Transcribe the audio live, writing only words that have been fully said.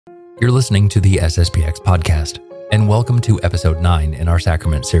You're listening to the SSPX podcast, and welcome to episode 9 in our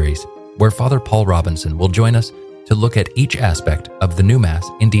Sacrament series, where Father Paul Robinson will join us to look at each aspect of the new Mass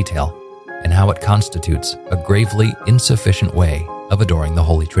in detail and how it constitutes a gravely insufficient way of adoring the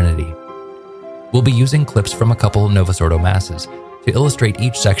Holy Trinity. We'll be using clips from a couple of Novus Ordo Masses to illustrate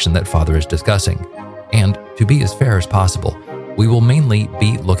each section that Father is discussing, and to be as fair as possible, we will mainly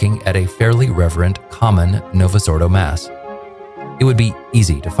be looking at a fairly reverent, common Novus Ordo Mass. It would be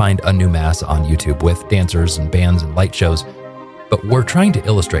easy to find a new Mass on YouTube with dancers and bands and light shows, but we're trying to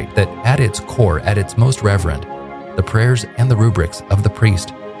illustrate that at its core, at its most reverent, the prayers and the rubrics of the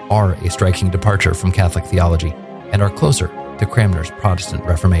priest are a striking departure from Catholic theology and are closer to Cranmer's Protestant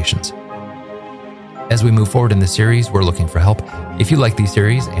Reformations. As we move forward in this series, we're looking for help. If you like these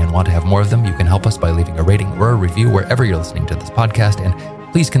series and want to have more of them, you can help us by leaving a rating or a review wherever you're listening to this podcast,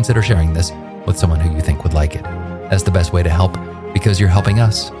 and please consider sharing this with someone who you think would like it. That's the best way to help, because you're helping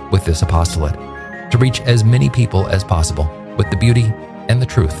us with this apostolate to reach as many people as possible with the beauty and the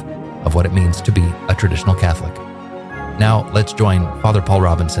truth of what it means to be a traditional Catholic. Now, let's join Father Paul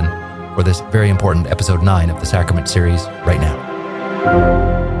Robinson for this very important episode 9 of the Sacrament series right now.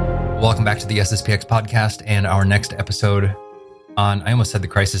 Welcome back to the SSPX podcast and our next episode on, I almost said the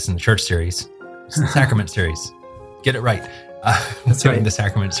Crisis in the Church series. It's the Sacrament series. Get it right. That's right. The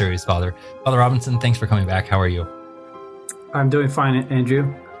Sacrament series, Father. Father Robinson, thanks for coming back. How are you? I'm doing fine,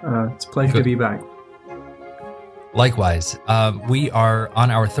 Andrew. It's a pleasure to be back. Likewise. We are on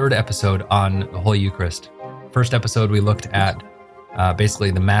our third episode on the Holy Eucharist. First episode, we looked at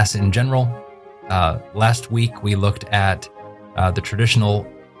basically the Mass in general. Last week, we looked at the traditional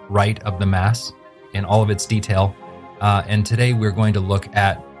rite of the Mass in all of its detail. And today, we're going to look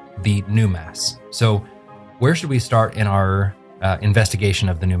at the new Mass. So where should we start in our investigation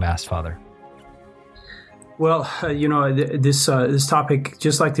of the new Mass, Father? Well, this topic,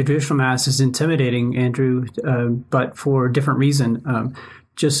 just like the traditional Mass, is intimidating, Andrew, but for a different reason.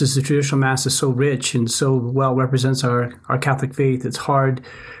 Just as the traditional Mass is so rich and so well represents our Catholic faith, it's hard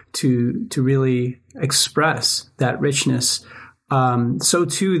to really express that richness. So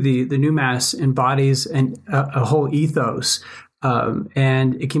too, the new Mass embodies a whole ethos,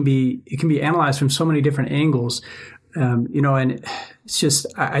 and it can be analyzed from so many different angles. And it's just,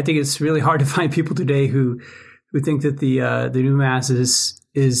 I think it's really hard to find people today who think that the new Mass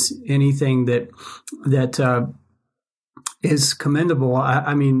is anything that is commendable.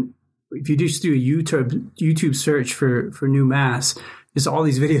 I mean, if you just do a YouTube search for new Mass, just all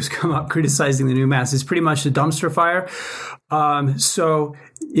these videos come up criticizing the new Mass. It's pretty much a dumpster fire. So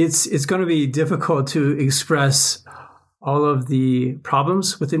it's going to be difficult to express all of the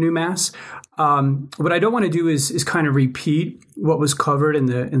problems with the new Mass. What I don't want to do is kind of repeat what was covered in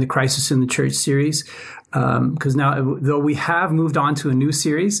the Crisis in the Church series, because now, though we have moved on to a new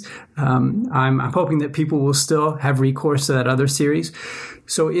series, I'm hoping that people will still have recourse to that other series.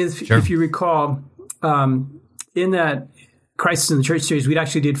 So if you recall, in that Crisis in the Church series, we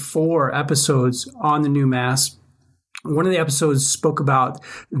actually did 4 episodes on the new Mass. One of the episodes spoke about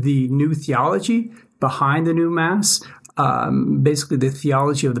the new theology behind the new Mass. Basically the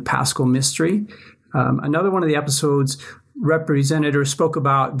theology of the Paschal Mystery. Another one of the episodes represented or spoke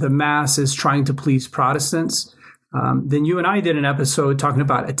about the Mass as trying to please Protestants. Then you and I did an episode talking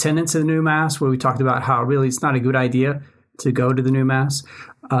about attendance in the new Mass, where we talked about how really it's not a good idea to go to the new Mass,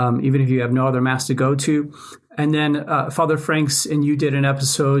 even if you have no other Mass to go to. And then Father Franks and you did an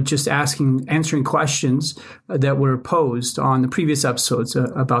episode just answering questions that were posed on the previous episodes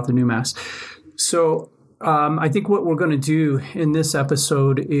about the new Mass. So I think what we're going to do in this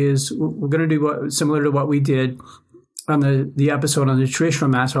episode is we're going to do similar to what we did on the episode on the traditional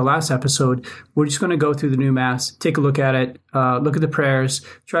Mass, our last episode. We're just going to go through the new Mass, take a look at it, look at the prayers,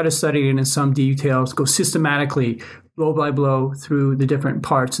 try to study it in some details, go systematically, blow by blow, through the different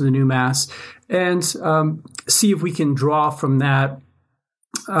parts of the new Mass, and see if we can draw from that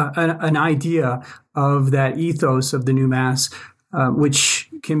an idea of that ethos of the new Mass, which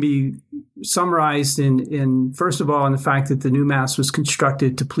can be summarized in first of all, in the fact that the new Mass was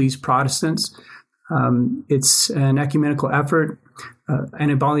constructed to please Protestants. It's an ecumenical effort.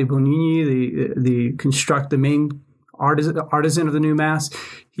 Annibale Bonini, the main artisan of the new Mass,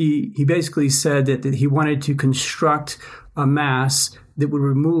 he basically said that he wanted to construct a Mass that would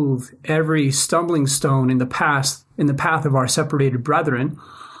remove every stumbling stone in the path of our separated brethren.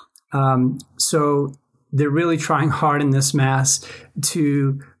 So they're really trying hard in this Mass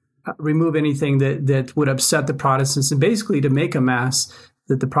to remove anything that would upset the Protestants, and basically to make a Mass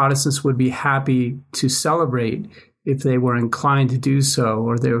that the Protestants would be happy to celebrate if they were inclined to do so,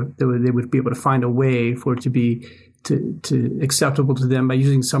 or they would be able to find a way for it to be to acceptable to them by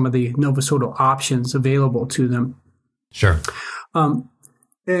using some of the Novus Ordo options available to them. Sure.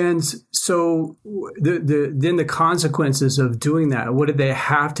 And so then the consequences of doing that, what did they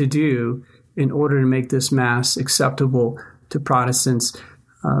have to do in order to make this Mass acceptable to Protestants?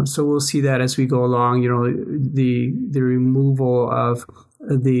 So we'll see that as we go along, the removal of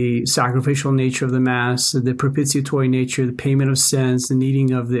the sacrificial nature of the Mass, the propitiatory nature, the payment of sins, the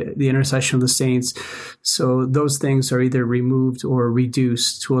needing of the intercession of the saints. So those things are either removed or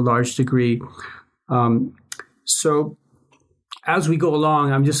reduced to a large degree. So as we go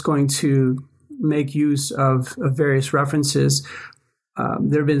along, I'm just going to make use of various references.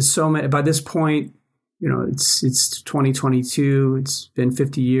 There have been so many, by this point, it's 2022. It's been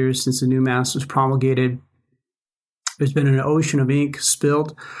 50 years since the new Mass was promulgated. There's been an ocean of ink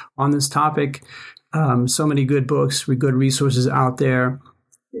spilled on this topic. So many good books, good resources out there.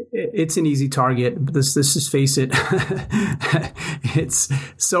 It's an easy target. Let's just face it. It's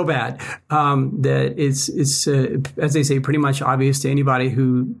so bad that it's as they say, pretty much obvious to anybody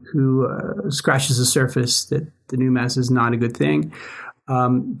who scratches the surface that the new Mass is not a good thing.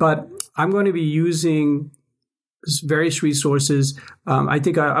 But I'm going to be using various resources. I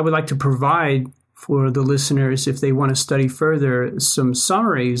think I would like to provide for the listeners, if they want to study further, some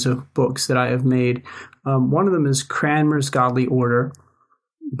summaries of books that I have made. One of them is Cranmer's Godly Order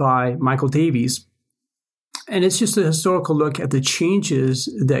by Michael Davies. And it's just a historical look at the changes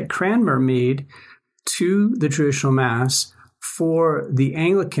that Cranmer made to the traditional Mass for the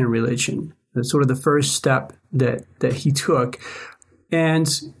Anglican religion. That's sort of the first step that he took. And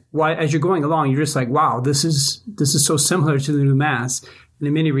why, as you're going along, you're just like, wow, this is so similar to the new Mass. And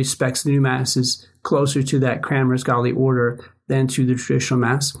in many respects, the new Mass is closer to that Cranmer's Godly Order than to the traditional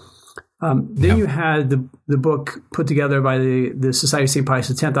Mass. Then you had the book put together by the Society of St. Pius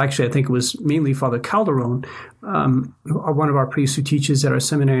X. Actually, I think it was mainly Father Calderon, one of our priests who teaches at our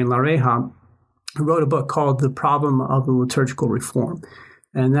seminary in La Reja, who wrote a book called The Problem of the Liturgical Reform.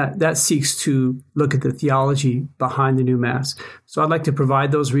 And that seeks to look at the theology behind the new Mass. So I'd like to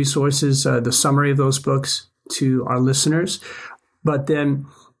provide those resources, the summary of those books to our listeners. But then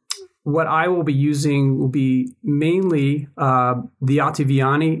what I will be using will be mainly the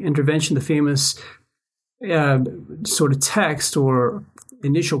Ottaviani intervention, the famous sort of text or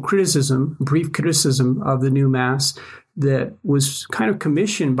initial criticism, brief criticism of the new Mass that was kind of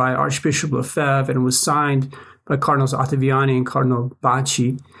commissioned by Archbishop Lefebvre and was signed by Cardinals Ottaviani and Cardinal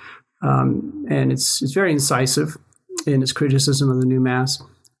Bacci. And it's very incisive in its criticism of the new Mass.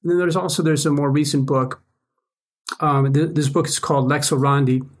 And then there's a more recent book. This book is called Lex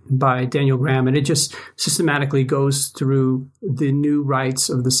Orandi by Daniel Graham, and it just systematically goes through the new rites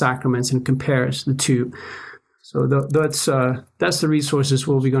of the sacraments and compares the two. So that's the resources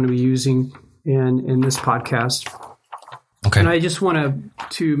we'll be going to be using in this podcast. Okay. And I just want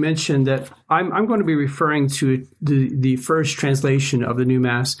to mention that I'm going to be referring to the first translation of the new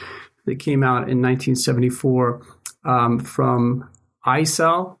Mass that came out in 1974 from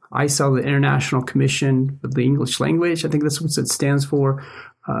ICEL, the International Commission of the English Language. I think that's what it stands for.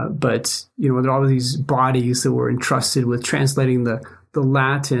 But there are all these bodies that were entrusted with translating the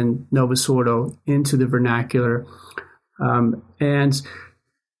Latin Novus Ordo into the vernacular. And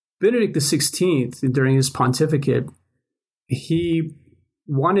Benedict XVI, during his pontificate, he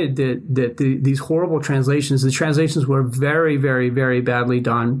wanted that these horrible translations, the translations were very, very, very badly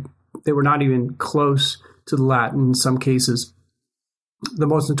done. They were not even close to the Latin in some cases. The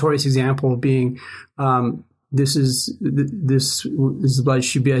most notorious example being this blood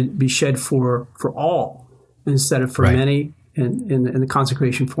should be shed for all instead of for many, in the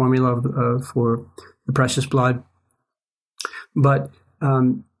consecration formula for the precious blood. But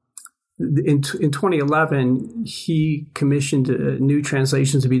in 2011, he commissioned new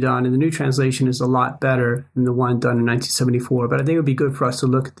translations to be done, and the new translation is a lot better than the one done in 1974. But I think it would be good for us to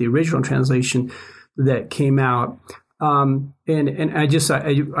look at the original translation that came out. And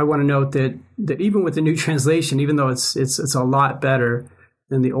I want to note that even with the new translation, even though it's a lot better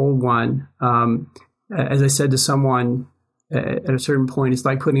than the old one, as I said to someone at a certain point, it's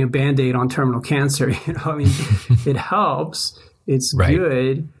like putting a Band-Aid on terminal cancer. It helps, it's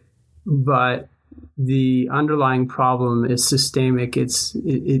good, but the underlying problem is systemic. It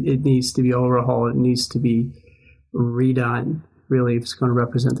needs to be overhauled. It needs to be redone, really, if it's going to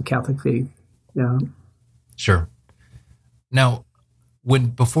represent the Catholic faith. Yeah. Sure. Now,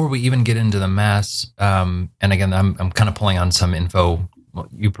 before we even get into the Mass, and again, I'm kind of pulling on some info. Well,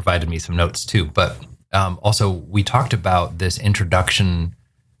 you provided me some notes too, but also we talked about this introduction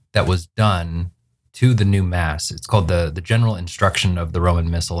that was done to the new Mass. It's called the General Instruction of the Roman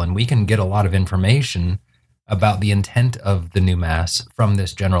Missal, and we can get a lot of information about the intent of the new Mass from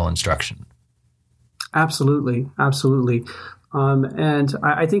this general instruction? Absolutely. And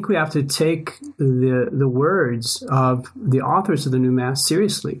I think we have to take the words of the authors of the new Mass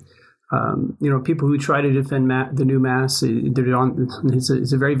seriously. People who try to defend the new Mass,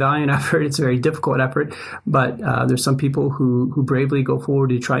 it's a very valiant effort. It's a very difficult effort, but there's some people who bravely go forward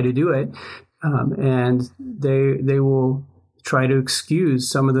to try to do it, and they will try to excuse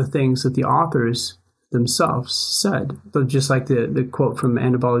some of the things that the authors themselves said. But just like the quote from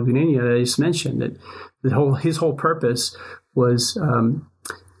Anibal Gunenia that I just mentioned, that his whole purpose was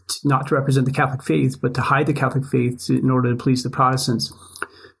not to represent the Catholic faith, but to hide the Catholic faith in order to please the Protestants.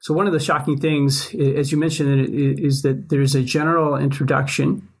 So one of the shocking things, as you mentioned, is that there's a general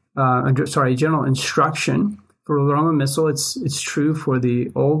instruction for the Roman Missal. It's true for the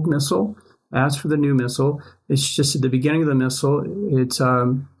Old Missal. As for the New Missal, it's just at the beginning of the Missal, it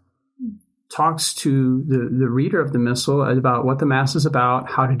talks to the reader of the Missal about what the Mass is about,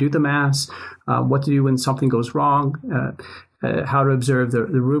 how to do the Mass, what to do when something goes wrong, how to observe the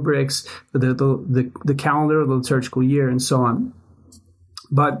rubrics, the calendar of the liturgical year, and so on.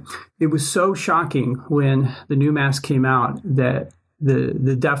 But it was so shocking when the new Mass came out that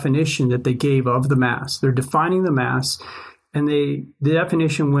the definition that they gave of the Mass, they're defining the Mass, and the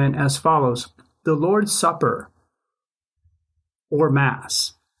definition went as follows: the Lord's Supper, or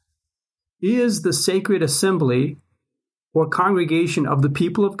Mass, is the sacred assembly or congregation of the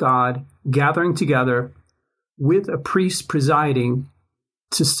people of God gathering together with a priest presiding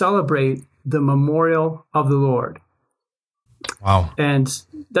to celebrate the memorial of the Lord. Wow. And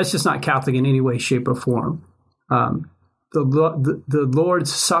that's just not Catholic in any way, shape, or form. The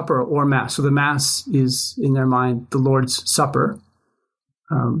Lord's Supper or Mass. So the Mass is, in their mind, the Lord's Supper,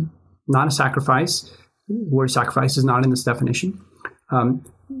 not a sacrifice. The word sacrifice is not in this definition.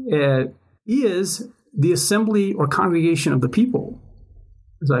 Is the assembly or congregation of the people.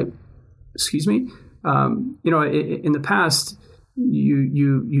 It's like, excuse me? In the past,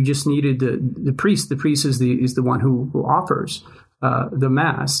 you just needed the priest. The priest is the one who offers the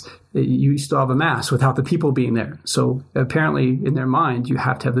Mass. You still have a Mass without the people being there. So apparently, in their mind, you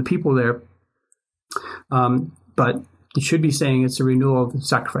have to have the people there. But it should be saying it's a renewal of the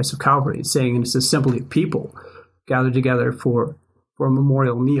sacrifice of Calvary. It's saying it's an assembly of people gathered together for a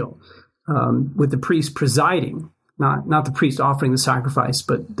memorial meal, with the priest presiding, not the priest offering the sacrifice,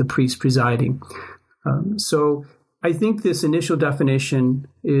 but the priest presiding. So I think this initial definition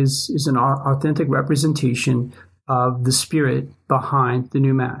is an authentic representation of the spirit behind the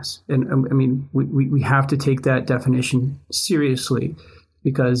new Mass. And I mean, we have to take that definition seriously,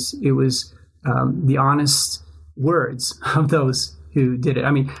 because it was the honest words of those who did it.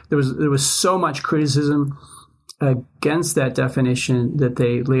 I mean, there was so much criticism against that definition that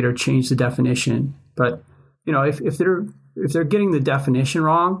they later changed the definition. But if they're getting the definition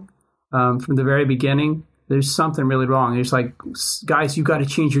wrong from the very beginning, there's something really wrong. It's like, guys, you got to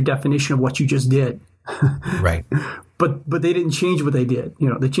change your definition of what you just did. Right. But they didn't change what they did.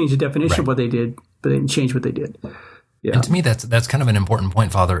 They changed the definition of what they did, but they didn't change what they did. Yeah. And to me, that's kind of an important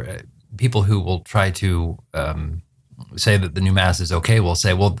point, Father. People who will try to say that the new Mass is okay will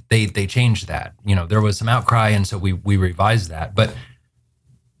say, well, they changed that. There was some outcry, and so we revised that. But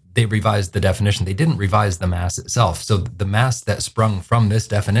they revised the definition. They didn't revise the Mass itself. So the Mass that sprung from this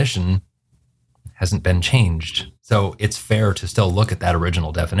definition hasn't been changed. So it's fair to still look at that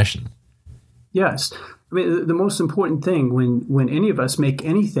original definition. Yes. I mean, the most important thing when any of us make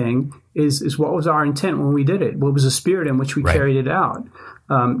anything is what was our intent when we did it? What was the spirit in which we carried it out?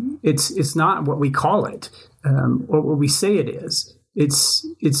 It's not what we call it or what we say it is. It's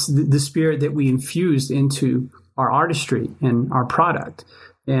the spirit that we infused into our artistry and our product.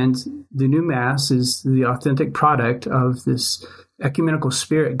 And the new Mass is the authentic product of this ecumenical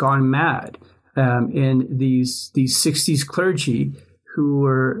spirit gone mad in these 60s clergy who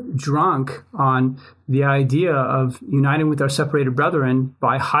were drunk on the idea of uniting with our separated brethren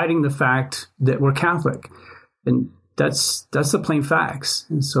by hiding the fact that we're Catholic. And that's the plain facts.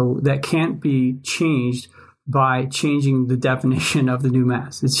 And so that can't be changed by changing the definition of the new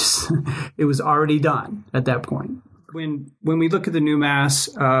Mass. It was already done at that point. When we look at the new Mass,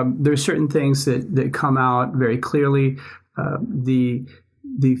 there are certain things that come out very clearly. The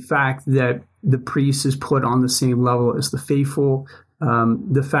fact that the priest is put on the same level as the faithful,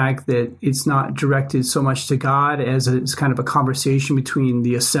 the fact that it's not directed so much to God as it's kind of a conversation between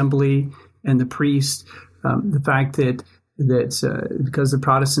the assembly and the priest, the fact that because the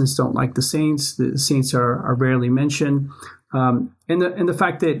Protestants don't like the saints are rarely mentioned, And the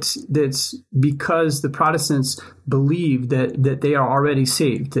fact that because the Protestants believe that they are already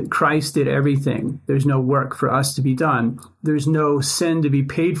saved, that Christ did everything, there's no work for us to be done, there's no sin to be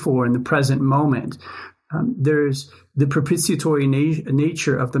paid for in the present moment. There's the propitiatory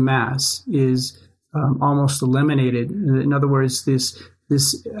nature of the Mass is almost eliminated. In other words, this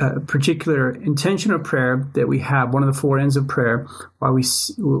particular intention of prayer that we have, one of the four ends of prayer,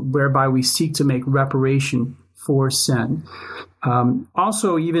 whereby we seek to make reparation for sin.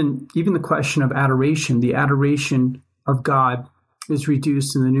 Also, even the question of adoration, the adoration of God is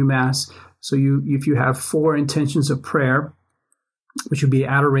reduced in the new Mass. So if you have four intentions of prayer, which would be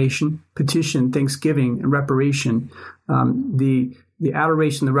adoration, petition, thanksgiving, and reparation, the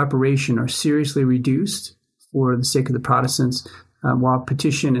adoration and the reparation are seriously reduced for the sake of the Protestants, while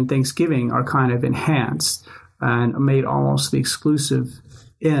petition and thanksgiving are kind of enhanced and made almost the exclusive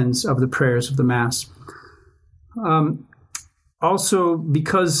ends of the prayers of the Mass. Also,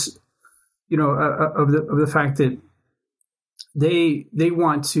 because of the fact that they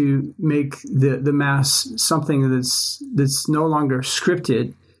want to make the Mass something that's no longer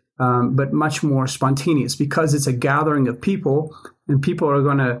scripted, but much more spontaneous, because it's a gathering of people, and people are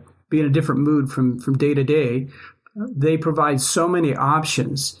going to be in a different mood from day to day. They provide so many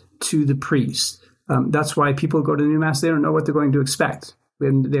options to the priest. That's why people go to the new Mass. They don't know what they're going to expect. They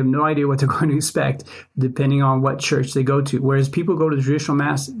have no idea what they're going to expect, depending on what church they go to. Whereas people go to the traditional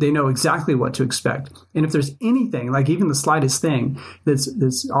Mass, they know exactly what to expect. And if there's anything, like even the slightest thing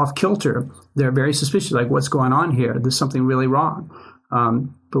that's off kilter, they're very suspicious, like, what's going on here? There's something really wrong.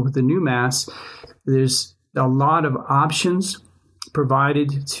 But with the new Mass, there's a lot of options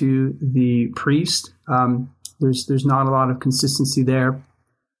provided to the priest. There's not a lot of consistency there.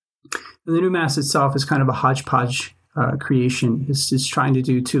 And the new Mass itself is kind of a hodgepodge creation. It's trying to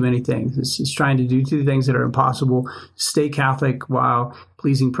do too many things. It's trying to do two things that are impossible: stay Catholic while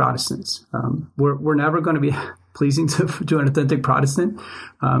pleasing Protestants. We're never going to be pleasing to an authentic Protestant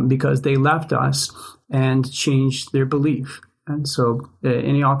because they left us and changed their belief. And so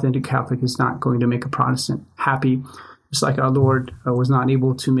any authentic Catholic is not going to make a Protestant happy, just like our Lord was not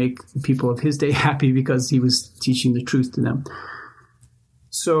able to make the people of his day happy because he was teaching the truth to them.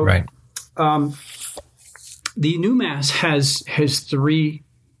 So, right. The new Mass has three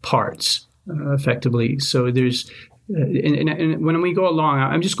parts, effectively. So there's, and when we go along,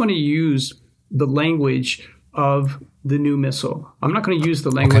 I'm just going to use the language of the new Missal. I'm not going to use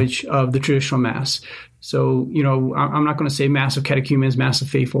the language of the traditional Mass. So, I'm not going to say Mass of Catechumens, Mass of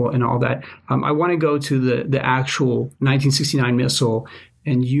Faithful, and all that. I want to go to the actual 1969 Missal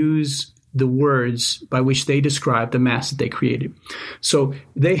and use the words by which they describe the Mass that they created. So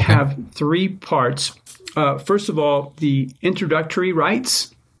they have three parts. First of all, the introductory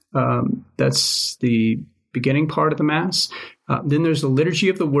rites. That's the beginning part of the Mass. Then there's the liturgy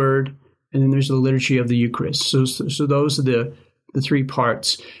of the Word, and then there's the liturgy of the Eucharist. So those are the three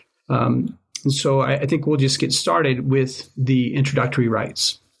parts. And so I think we'll just get started with the introductory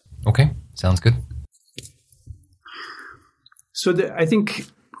rites. Okay, sounds good. So I think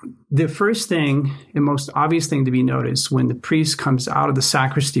the first thing and most obvious thing to be noticed when the priest comes out of the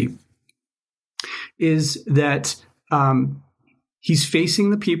sacristy is that he's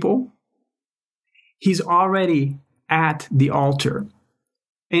facing the people. He's already at the altar,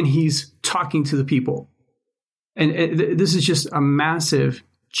 and he's talking to the people. And this is just a massive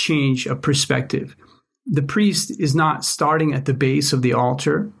change of perspective. The priest is not starting at the base of the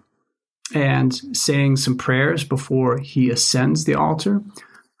altar and saying some prayers before he ascends the altar.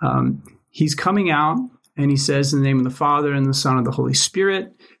 He's coming out and he says, in the name of the Father and the Son and the Holy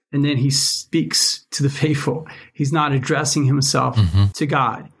Spirit, and then he speaks to the faithful. He's not addressing himself to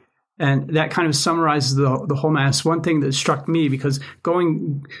God. And that kind of summarizes the whole Mass. One thing that struck me, because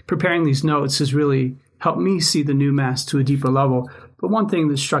preparing these notes has really helped me see the new Mass to a deeper level. But one thing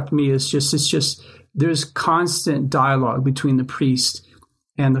that struck me is there's constant dialogue between the priest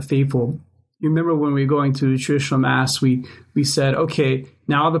and the faithful. You remember when we were going through the traditional Mass, we said, okay,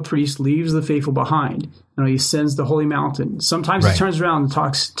 now the priest leaves the faithful behind. He ascends the holy mountain. Sometimes he turns around and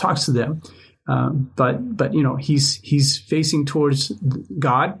talks to them, but he's facing towards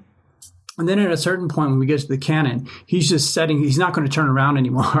God. And then at a certain point, when we get to the canon, he's not going to turn around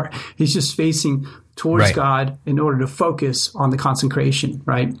anymore. He's just facing towards God in order to focus on the consecration,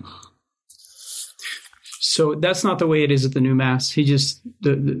 right? So that's not the way it is at the new Mass. He just,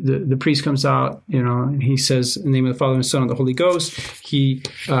 the priest comes out, and he says, in the name of the Father and the Son and the Holy Ghost. He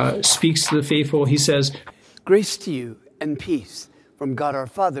speaks to the faithful. He says, grace to you and peace from God our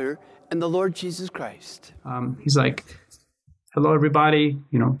Father and the Lord Jesus Christ. He's like, hello, everybody.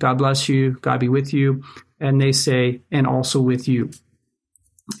 God bless you. God be with you. and they say, and also with you.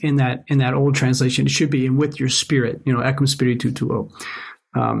 In that old translation, it should be, and with your spirit, ecum spiritu tuo.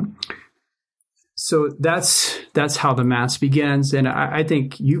 So that's how the Mass begins. And I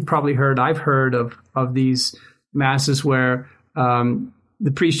think you've probably I've heard of these Masses where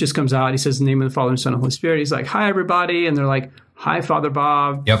the priest just comes out, he says the name of the Father and Son and Holy Spirit. He's like, hi, everybody. And they're like, hi, Father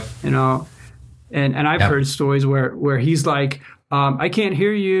Bob. Yep. And I've heard stories where he's like, I can't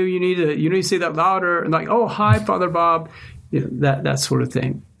hear you. You need to say that louder. And like, oh, hi, Father Bob. That sort of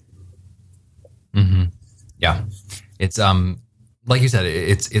thing. Mm-hmm. Yeah. It's, like you said,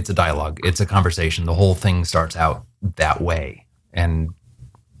 it's a dialogue. It's a conversation. The whole thing starts out that way. And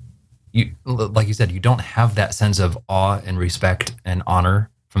like you said, you don't have that sense of awe and respect and honor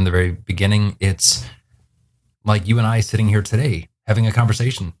from the very beginning. It's like you and I sitting here today having a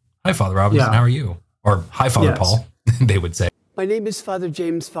conversation. Hi, Father Robinson. How are you? Or hi, Father Paul, they would say. My name is Father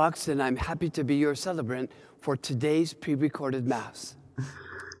James Fox, and I'm happy to be your celebrant for today's pre-recorded Mass.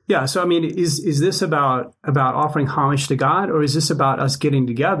 Yeah, so I mean, is this about offering homage to God, or is this about us getting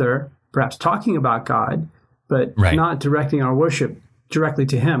together, perhaps talking about God, but not directing our worship directly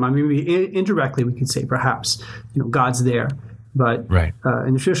to Him? I mean, indirectly we could say perhaps, God's there, but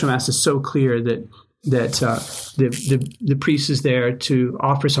in the traditional Mass is so clear that the priest is there to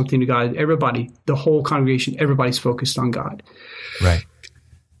offer something to God. Everybody, the whole congregation, everybody's focused on God. Right.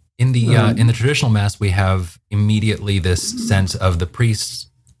 In the traditional Mass, we have immediately this sense of the priest's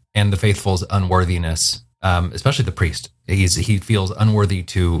and the faithful's unworthiness, especially the priest. He feels unworthy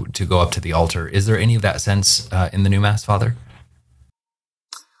to go up to the altar. Is there any of that sense in the new Mass, Father?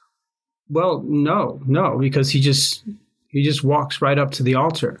 Well, no, because he just walks right up to the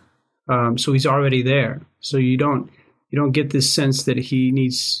altar. So he's already there. So you don't get this sense that he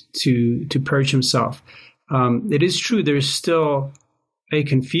needs to purge himself. It is true there's still a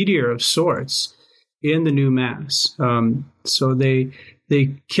confiteor of sorts in the new Mass. So they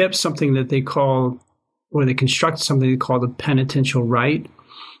kept something that they call, or they constructed something they call the penitential rite.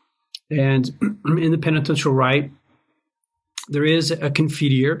 And in the penitential rite, there is a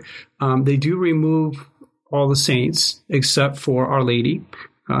confiteor. They do remove all the saints except for Our Lady.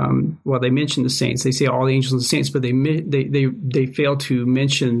 They mention the saints. They say all the angels and the saints, but they fail to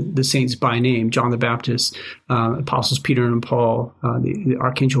mention the saints by name. John the Baptist, Apostles Peter and Paul, the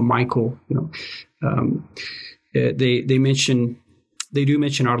Archangel Michael. They do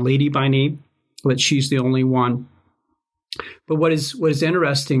mention Our Lady by name, but she's the only one. But what is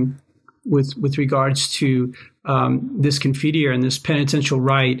interesting with regards to this confiteor and this penitential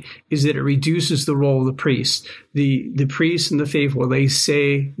rite is that it reduces the role of the priest. The priest and the faithful, they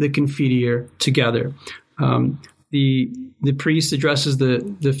say the confiteor together. The priest addresses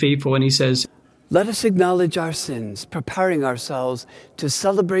the faithful and he says, let us acknowledge our sins, preparing ourselves to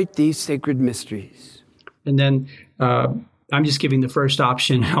celebrate these sacred mysteries. And then I'm just giving the first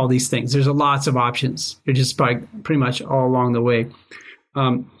option, all these things. There's lots of options. They're just pretty much all along the way.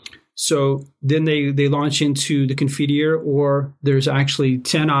 So then they launch into the confiteor, or there's actually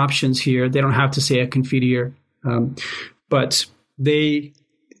 10 options here. They don't have to say a confiteor, but they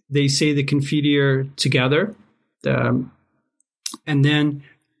say the confiteor together, and then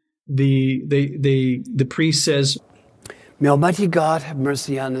the priest says, may Almighty God have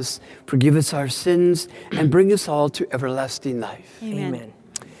mercy on us, forgive us our sins, and bring us all to everlasting life. Amen.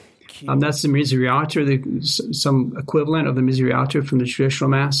 That's the Misereatur, some equivalent of the Misereatur from the traditional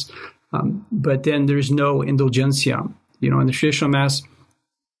Mass. But then there's no indulgentia. In the traditional Mass,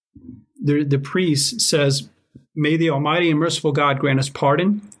 the priest says, may the Almighty and merciful God grant us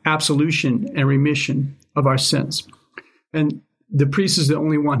pardon, absolution, and remission of our sins. And the priest is the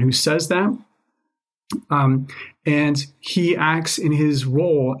only one who says that. And he acts in his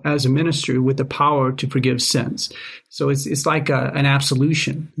role as a minister with the power to forgive sins. So it's like an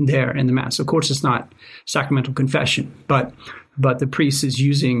absolution there in the Mass. Of course, it's not sacramental confession, but the priest is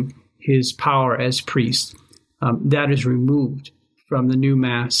using his power as priest. That is removed from the new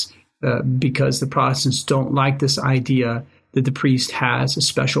Mass because the Protestants don't like this idea that the priest has a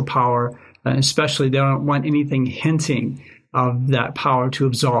special power, and especially they don't want anything hinting of that power to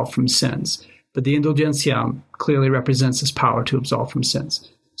absolve from sins. But the indulgentiam clearly represents this power to absolve from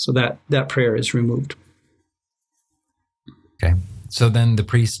sins. So that prayer is removed. Okay. So then the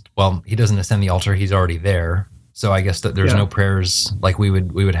priest, he doesn't ascend the altar. He's already there. So I guess that there's no prayers like we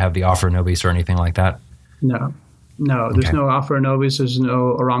would have the Offer Nobis or anything like that? No. There's no Offer Nobis. There's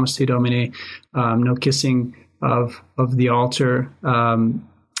no Oramus Te Domine, no kissing of the altar.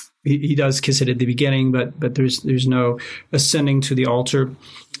 He does kiss it at the beginning, but there's no ascending to the altar.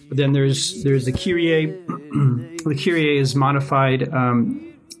 But then there's the Kyrie. The Kyrie is modified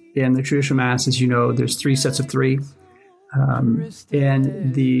in the traditional Mass, as you know, there's 3 sets of 3.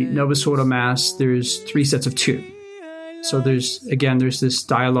 In the Novus Ordo Mass, there's 3 sets of 2. So there's this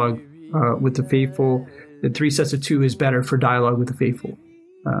dialogue with the faithful. The 3 sets of 2 is better for dialogue with the faithful.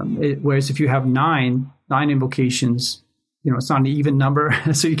 Whereas if you have nine invocations, it's not an even number,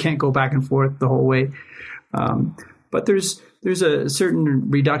 so you can't go back and forth the whole way. But there's a certain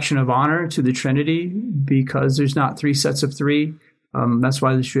reduction of honor to the Trinity because there's not 3 sets of 3. That's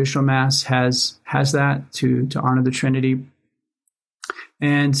why the traditional Mass has that to honor the Trinity.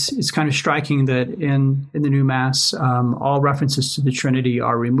 And it's kind of striking that in the new Mass, all references to the Trinity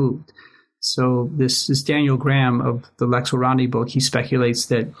are removed. So this Daniel Graham of the Lex Orandi book, he speculates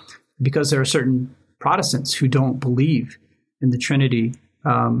that because there are certain Protestants who don't believe in the Trinity,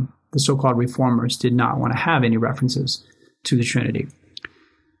 the so-called reformers did not want to have any references to the Trinity.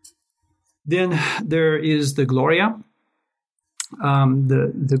 Then there is the Gloria.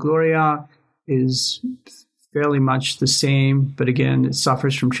 The Gloria is fairly much the same, but again, it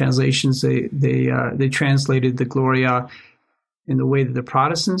suffers from translations. They translated the Gloria in the way that the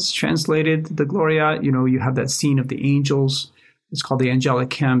Protestants translated the Gloria. You have that scene of the angels. It's called the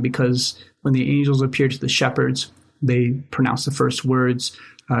angelic hymn because when the angels appear to the shepherds, they pronounce the first words,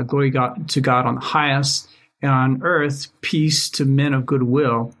 glory to God on the highest, and on earth, peace to men of good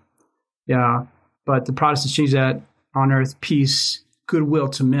will. Yeah, but the Protestants changed that, on earth, peace, goodwill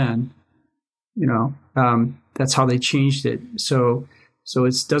to men. That's how they changed it. So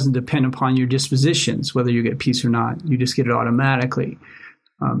it doesn't depend upon your dispositions, whether you get peace or not. You just get it automatically.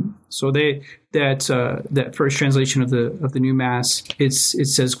 So that first translation of the new Mass, it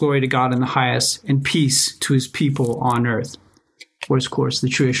says glory to God in the highest and peace to his people on earth. Whereas, of course, the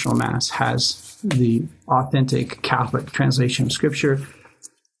traditional Mass has the authentic Catholic translation of Scripture.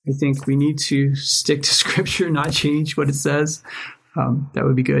 I think we need to stick to Scripture, not change what it says. That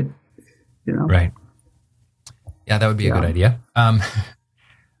would be good. Right. Yeah, that would be a good idea.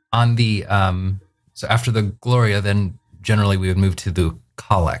 On the so after the Gloria, then generally we would move to the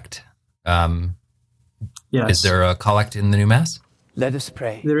Collect. Yes. Is there a Collect in the new Mass? Let us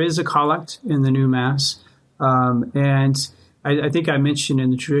pray. There is a Collect in the new Mass, and I think I mentioned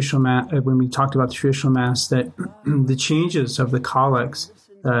in the traditional Mass, when we talked about the traditional Mass, that the changes of the Collects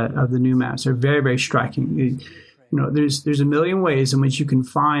of the new Mass are very, very striking. There's a million ways in which you can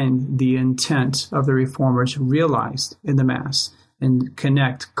find the intent of the reformers realized in the Mass and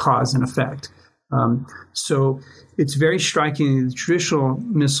connect cause and effect. So it's very striking. The traditional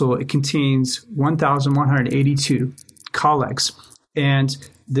Missal, it contains 1,182 collects, and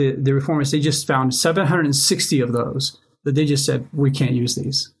the reformers, they just found 760 of those that they just said, we can't use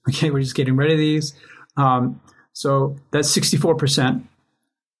these. Okay, we're just getting rid of these. So that's 64%.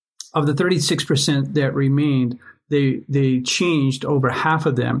 Of the 36% that remained, they changed over half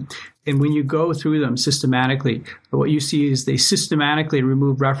of them. And when you go through them systematically, what you see is they systematically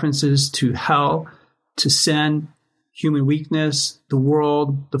remove references to hell, to sin, human weakness, the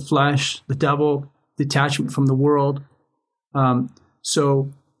world, the flesh, the devil, detachment from the world. So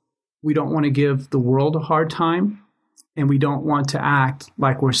we don't want to give the world a hard time, and we don't want to act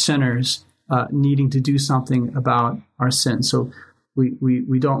like we're sinners needing to do something about our sin. So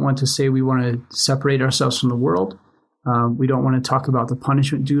we don't want to say we want to separate ourselves from the world. We don't want to talk about the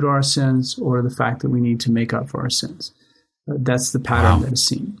punishment due to our sins or the fact that we need to make up for our sins. That's the pattern that is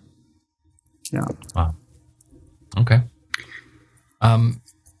seen. Yeah. Wow. Okay.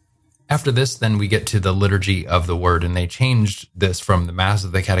 After this, then we get to the Liturgy of the Word, and they changed this from the Mass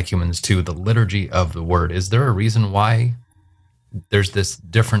of the Catechumens to the Liturgy of the Word. Is there a reason why there's this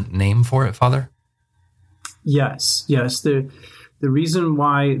different name for it, Father? Yes. The reason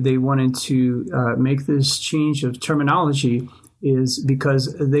why they wanted to make this change of terminology is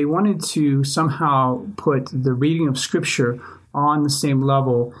because they wanted to somehow put the reading of Scripture on the same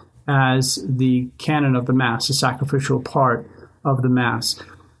level as the canon of the Mass, the sacrificial part of the Mass.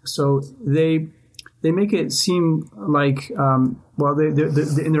 So they make it seem like, they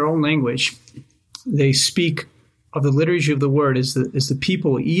in their own language, they speak of the liturgy of the Word as the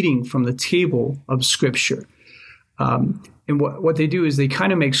people eating from the table of Scripture. And what they do is they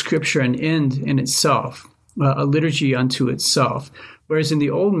kind of make Scripture an end in itself, a liturgy unto itself. Whereas in the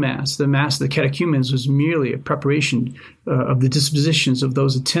Old Mass, the Mass of the Catechumens was merely a preparation of the dispositions of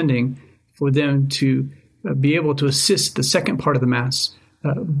those attending for them to be able to assist the second part of the Mass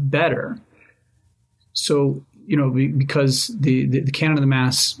better. So, because the canon of the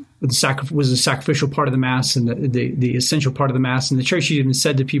Mass was the sacrificial part of the Mass and the essential part of the Mass, and the Church even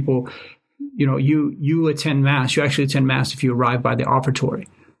said to people, you attend Mass. You actually attend Mass if you arrive by the offertory.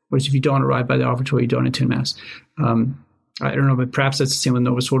 Whereas if you don't arrive by the offertory, you don't attend Mass. I don't know, but perhaps that's the same with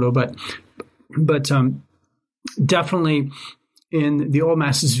Novus Ordo. But definitely in the Old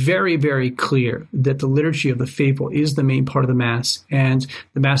Mass is very, very clear that the liturgy of the faithful is the main part of the Mass, and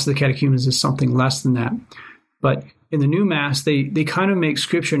the Mass of the Catechumens is something less than that. But in the New Mass, they kind of make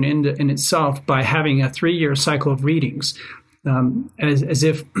Scripture an end in itself by having a 3-year cycle of readings, as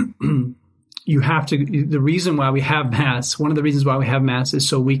if you have to. The reason why we have Mass, one of the reasons why we have Mass, is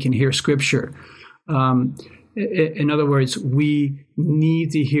so we can hear Scripture. In other words, we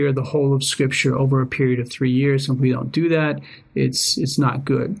need to hear the whole of Scripture over a period of 3 years. And if we don't do that, it's not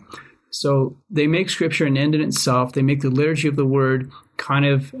good. So they make Scripture an end in itself. They make the liturgy of the Word kind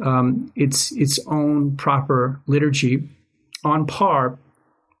of its own proper liturgy, on par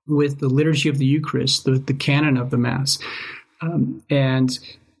with the liturgy of the Eucharist, the canon of the Mass. And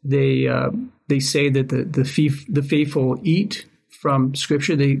they say that the faithful eat from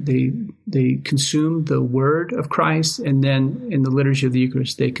Scripture. They consume the Word of Christ, and then in the liturgy of the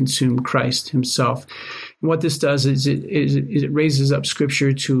Eucharist, they consume Christ Himself. And what this does is it raises up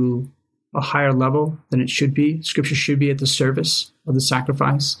Scripture to a higher level than it should be. Scripture should be at the service of the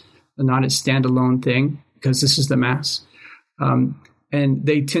sacrifice, and not a standalone thing, because this is the Mass. And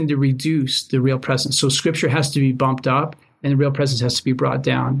they tend to reduce the real presence. So Scripture has to be bumped up, and the real presence has to be brought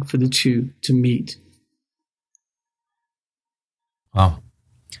down for the two to meet. Wow.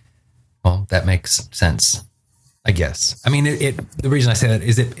 Well, that makes sense, I guess. I mean, the reason I say that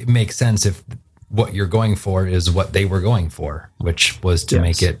is it makes sense if what you're going for is what they were going for, which was to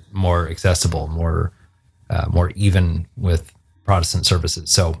make it more accessible, more even with Protestant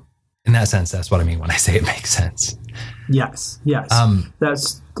services. So in that sense, that's what I mean when I say it makes sense. Yes.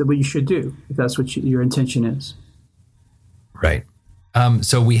 That's what you should do, if that's what your intention is. Right.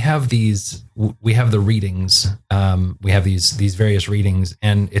 So we have the readings, we have these various readings,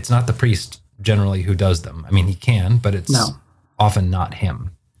 and it's not the priest generally who does them. I mean, he can, but it's often not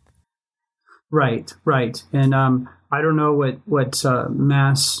him. Right. And I don't know what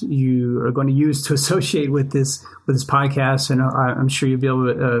Mass you are going to use to associate with this podcast, and I'm sure you'll be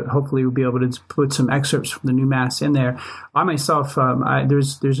able to, hopefully we'll be able to put some excerpts from the New Mass in there. I myself,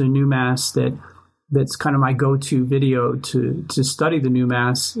 there's a New Mass that's kind of my go-to video to study the New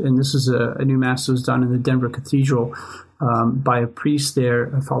Mass. And this is a New Mass that was done in the Denver Cathedral by a priest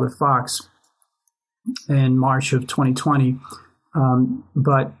there, Father Fox, in March of 2020.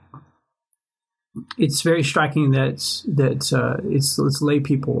 But it's very striking that it's lay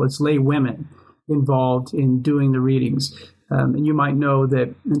people, it's lay women involved in doing the readings. And you might know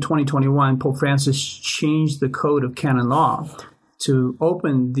that in 2021, Pope Francis changed the code of canon law to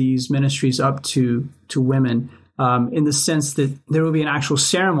open these ministries up to women, in the sense that there will be an actual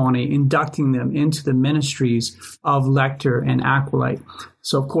ceremony inducting them into the ministries of lector and acolyte.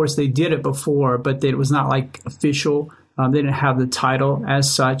 So, of course, they did it before, but it was not like official. They didn't have the title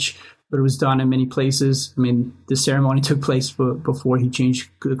as such, but it was done in many places. I mean, the ceremony took place before he changed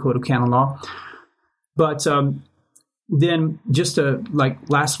the Code of Canon Law. But then just like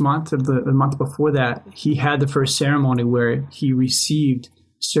last month or the month before that, he had the first ceremony where he received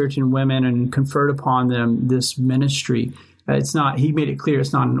certain women and conferred upon them this ministry. He made it clear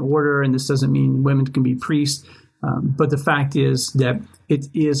it's not an order, and this doesn't mean women can be priests. But the fact is that it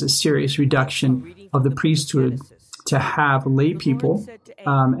is a serious reduction of the priesthood to have lay people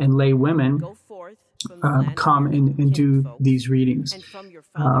and lay women come and do these readings.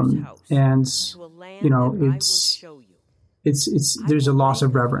 And, you know, it's there's a loss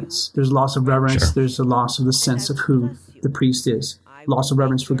of reverence. There's a loss of reverence. Sure. There's a loss of the sense of who the priest is. Loss of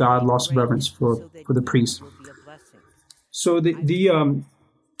reverence for God, loss of reverence for the priest. So the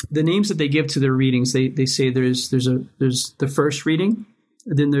names that they give to their readings, they say there's the first reading,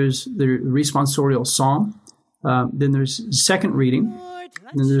 then there's the responsorial psalm, then there's second reading,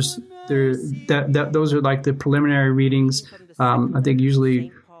 and then those are like the preliminary readings. I think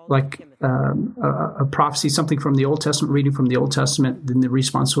usually like a prophecy, something from the Old Testament, reading from the Old Testament, then the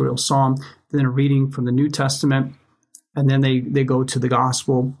responsorial psalm, then a reading from the New Testament, and then they go to the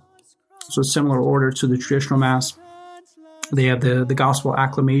gospel. So similar order to the traditional Mass. They have the gospel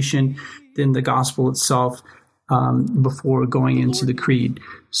acclamation, then the gospel itself, before going into the creed.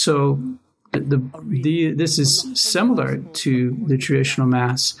 So this is similar to the traditional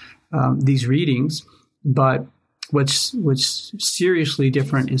Mass, these readings, but what's seriously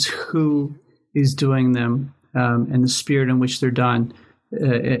different is who is doing them, and the spirit in which they're done.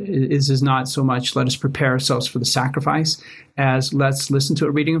 Is not so much let us prepare ourselves for the sacrifice as let's listen to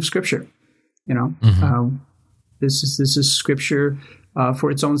a reading of Scripture. You know, mm-hmm. This is Scripture for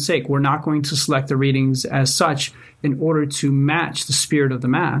its own sake. We're not going to select the readings as such in order to match the spirit of the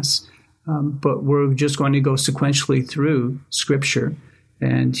Mass. but we're just going to go sequentially through Scripture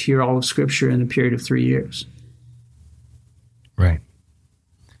and hear all of Scripture in a period of 3 years. Right.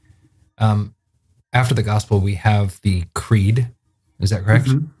 After the gospel, we have the creed. Is that correct?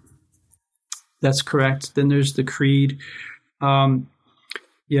 Mm-hmm. That's correct. Then there's the creed. The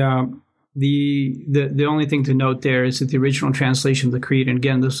only thing to note there is that the original translation of the creed, and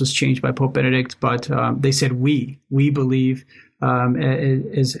again, this was changed by Pope Benedict, but they said we believe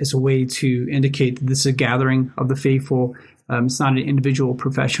as a way to indicate that this is a gathering of the faithful. It's not an individual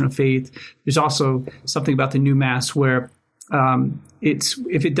profession of faith. There's also something about the new Mass where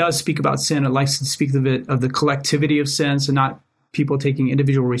if it does speak about sin, it likes to speak of the collectivity of sins and not people taking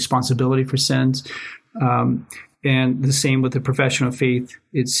individual responsibility for sins. And the same with the profession of faith.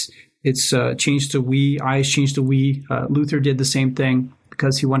 It's changed to we. I is changed to we. Luther did the same thing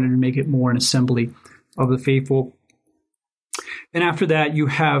because he wanted to make it more an assembly of the faithful. And after that, you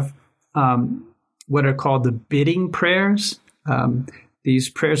have what are called the bidding prayers. These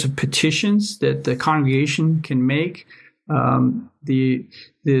prayers of petitions that the congregation can make.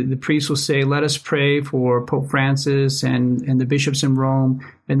 The priest will say, "Let us pray for Pope Francis and the bishops in Rome,"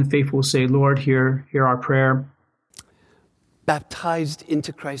 and the faithful will say, "Lord, hear our prayer." Baptized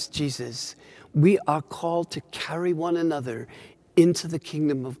into Christ Jesus, we are called to carry one another into the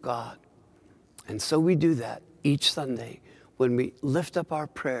kingdom of God. And so we do that each Sunday when we lift up our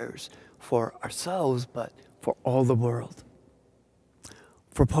prayers for ourselves, but for all the world.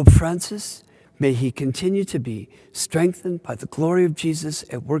 For Pope Francis, may he continue to be strengthened by the glory of Jesus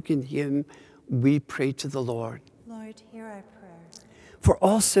at work in him, we pray to the Lord. Lord, hear our prayer. For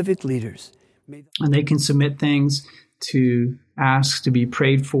all civic leaders, and they can submit things to ask to be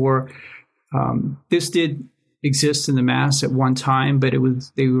prayed for. This did exist in the Mass at one time, but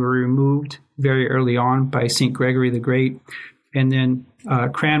they were removed very early on by St. Gregory the Great. And then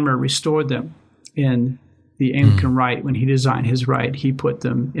Cranmer restored them in the Anglican Rite. When he designed his rite, he put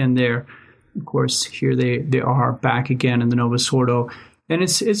them in there. Of course, here they are back again in the Novus Ordo. And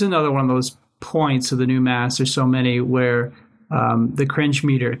it's another one of those points of the new Mass. There's so many where the cringe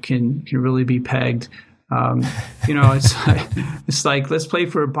meter can really be pegged. It's like, let's play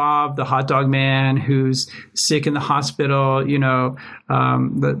for Bob, the hot dog man who's sick in the hospital.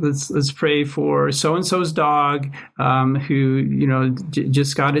 Let's pray for so-and-so's dog who,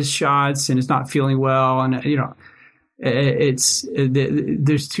 just got his shots and is not feeling well. And,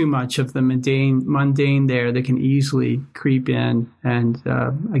 there's too much of the mundane there that can easily creep in and,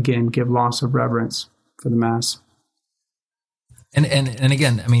 again, give loss of reverence for the Mass. And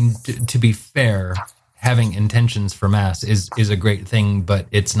again, I mean, to be fair, having intentions for Mass is a great thing, but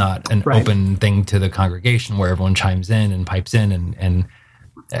it's not an open thing to the congregation where everyone chimes in and pipes in. And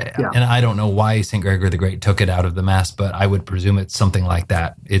I don't know why St. Gregory the Great took it out of the Mass, but I would presume it's something like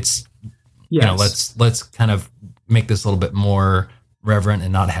that. It's, let's kind of make this a little bit more reverent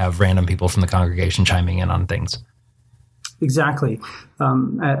and not have random people from the congregation chiming in on things. Exactly.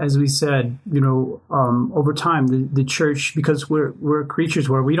 As we said, over time, the church, because we're creatures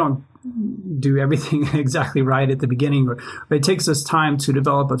where we don't do everything exactly right at the beginning, or it takes us time to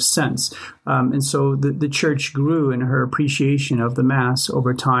develop a sense. And so the church grew in her appreciation of the Mass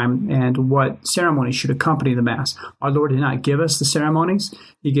over time and what ceremonies should accompany the Mass. Our Lord did not give us the ceremonies.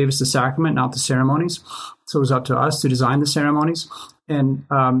 He gave us the sacrament, not the ceremonies. So it was up to us to design the ceremonies. And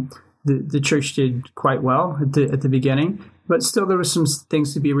the church did quite well at the beginning, but still there were some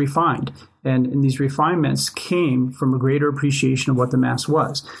things to be refined. And these refinements came from a greater appreciation of what the Mass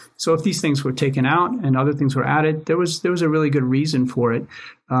was. So if these things were taken out and other things were added, there was a really good reason for it.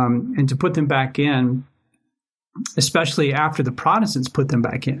 And to put them back in, especially after the Protestants put them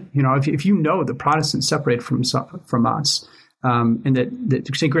back in. If the Protestants separated from us, and that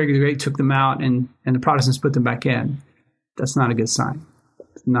St. Gregory the Great took them out and the Protestants put them back in, that's not a good sign.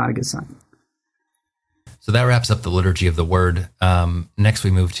 It's not a good sign. So that wraps up the Liturgy of the Word. Next, we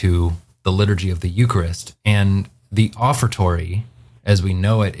move to the Liturgy of the Eucharist. And the offertory, as we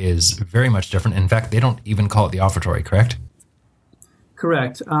know it, is very much different. In fact, they don't even call it the offertory, correct?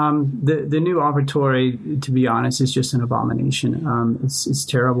 Correct. The new offertory, to be honest, is just an abomination. It's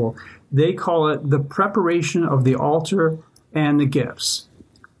terrible. They call it the preparation of the altar and the gifts.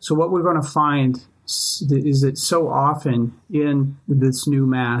 So what we're going to find is that so often in this new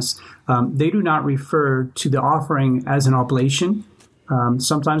Mass, they do not refer to the offering as an oblation.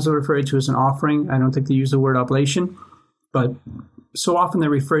 Sometimes they refer to it as an offering. I don't think they use the word oblation, but so often they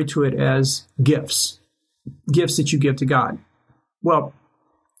refer to it as gifts that you give to God. Well,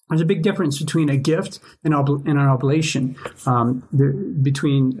 There's a big difference between a gift and an oblation,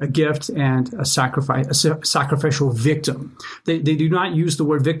 between a gift and a sacrifice, a sacrificial victim. They do not use the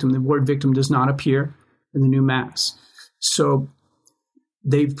word victim. The word victim does not appear in the new Mass. So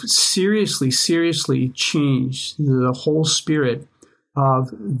they've seriously changed the whole spirit of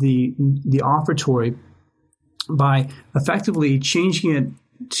the offertory by effectively changing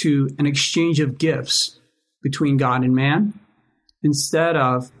it to an exchange of gifts between God and man, instead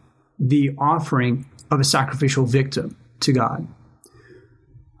of the offering of a sacrificial victim to God.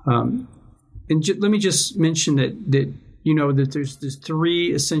 Let me just mention that there's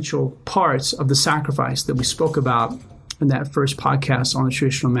three essential parts of the sacrifice that we spoke about in that first podcast on the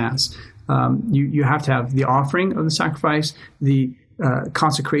traditional Mass. You have to have the offering of the sacrifice, the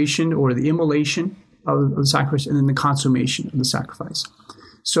consecration or the immolation of the sacrifice, and then the consummation of the sacrifice.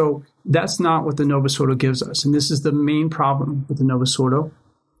 So that's not what the Novus Ordo gives us. And this is the main problem with the Novus Ordo,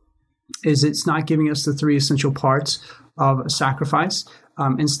 is it's not giving us the three essential parts of a sacrifice.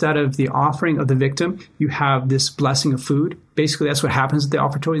 Instead of the offering of the victim, you have this blessing of food. Basically, that's what happens at the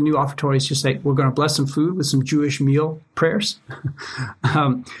offertory. The new offertory is just like, we're going to bless some food with some Jewish meal prayers.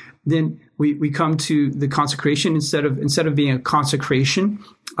 Then we come to the consecration. Instead of being a consecration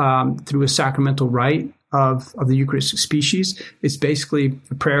through a sacramental rite of the Eucharistic species, it's basically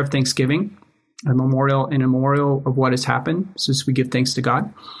a prayer of thanksgiving, a memorial of what has happened, since we give thanks to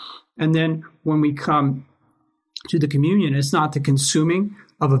God. And then when we come to the communion, it's not the consuming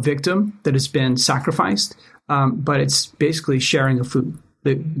of a victim that has been sacrificed, but it's basically sharing of food.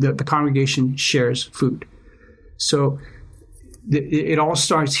 The congregation shares food. So it all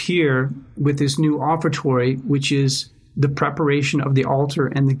starts here with this new offertory, which is the preparation of the altar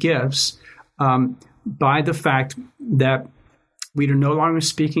and the gifts, by the fact that we are no longer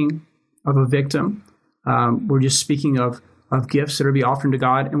speaking of a victim. We're just speaking of gifts that are to be offered to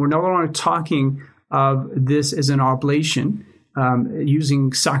God. And we're no longer talking of this as an oblation,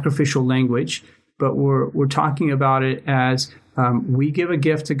 using sacrificial language, but we're talking about it as we give a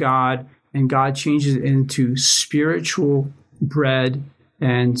gift to God, and God changes it into spiritual bread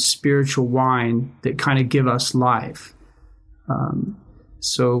and spiritual wine that kind of give us life.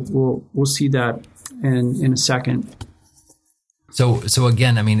 So we'll see that in a second. So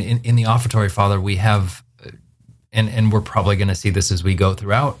again, I mean, in the offertory, Father, we have, and we're probably going to see this as we go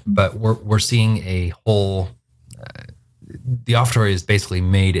throughout, but we're seeing a whole. The offertory is basically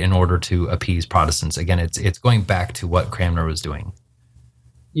made in order to appease Protestants. Again, it's going back to what Cranmer was doing.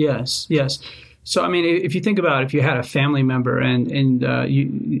 Yes. So, I mean, if you think about it, if you had a family member and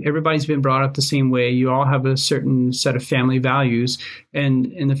everybody's been brought up the same way, you all have a certain set of family values,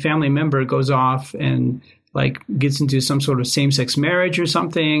 and the family member goes off and gets into some sort of same-sex marriage or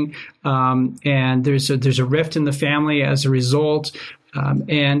something, and there's a rift in the family as a result,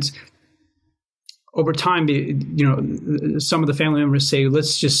 and over time, some of the family members say,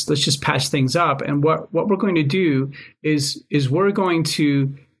 let's just patch things up, and what we're going to do is we're going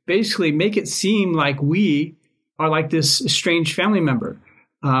to basically make it seem like we are like this estranged family member.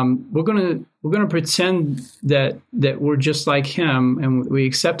 We're gonna pretend that we're just like him and we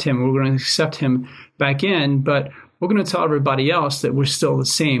accept him. We're going to accept him back in, but we're going to tell everybody else that we're still the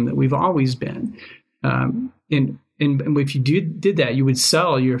same, that we've always been. And if you did that, you would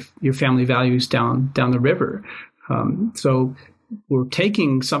sell your family values down the river. So we're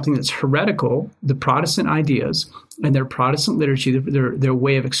taking something that's heretical, the Protestant ideas and their Protestant liturgy, their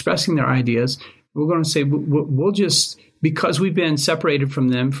way of expressing their ideas. We're going to say, we'll just, because we've been separated from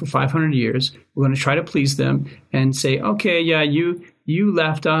them for 500 years, we're going to try to please them and say, okay, yeah, you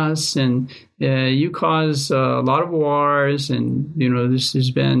left us and you caused a lot of wars, and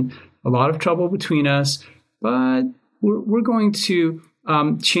there's been a lot of trouble between us, but we're going to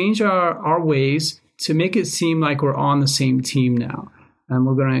change our ways to make it seem like we're on the same team now, and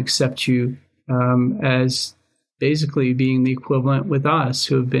we're going to accept you as basically being the equivalent with us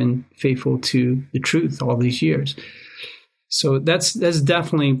who have been faithful to the truth all these years. So that's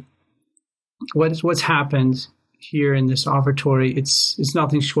definitely what's happened here in this offertory. It's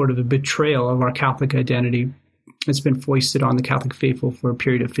nothing short of a betrayal of our Catholic identity. It's been foisted on the Catholic faithful for a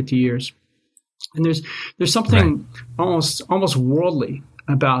period of 50 years. And there's something almost worldly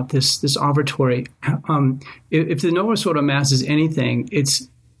about this offertory. If the Novus Ordo Mass is anything, it's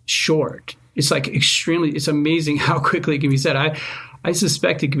short. It's it's amazing how quickly it can be said. I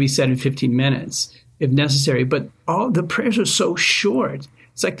suspect it can be said in 15 minutes if necessary, but all the prayers are so short.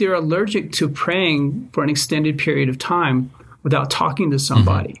 It's like they're allergic to praying for an extended period of time without talking to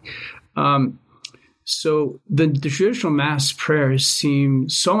somebody. Mm-hmm. So the traditional Mass prayers seem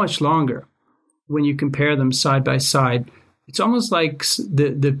so much longer when you compare them side by side it's almost like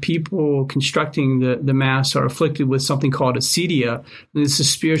the people constructing the Mass are afflicted with something called acedia. It's a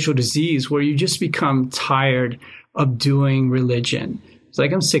spiritual disease where you just become tired of doing religion. It's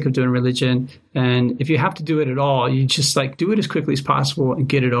like, I'm sick of doing religion. And if you have to do it at all, you just like do it as quickly as possible and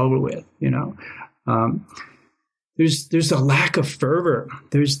get it over with, There's a lack of fervor.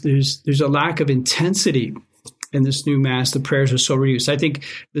 There's a lack of intensity in this new Mass. The prayers are so reduced. I think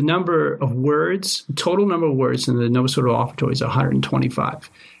the total number of words in the Novus Ordo Offertory is 125.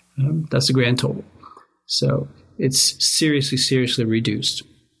 That's the grand total. So it's seriously reduced.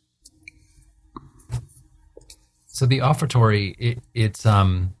 So the offertory, it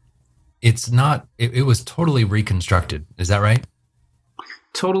was totally reconstructed. Is that right?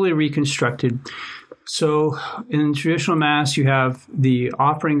 Totally reconstructed. So in traditional Mass, you have the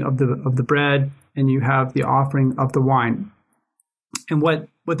offering of the bread, and you have the offering of the wine. And what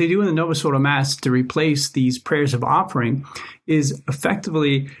they do in the Novus Ordo Mass to replace these prayers of offering is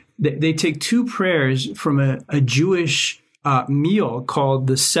effectively they take two prayers from a Jewish meal called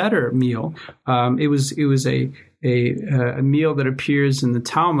the Seder meal. It was a meal that appears in the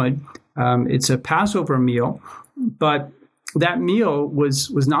Talmud. It's a Passover meal, but that meal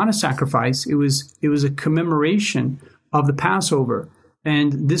was not a sacrifice. It was a commemoration of the Passover.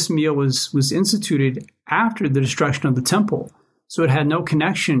 And this meal was instituted after the destruction of the temple. So it had no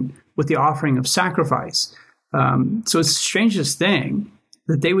connection with the offering of sacrifice. So it's the strangest thing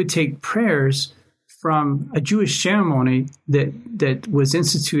that they would take prayers from a Jewish ceremony that was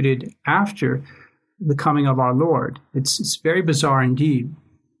instituted after the coming of our Lord. It's very bizarre indeed.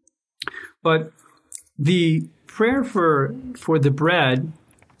 But the prayer for the bread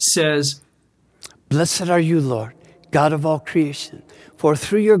says, "Blessed are you, Lord, God of all creation, for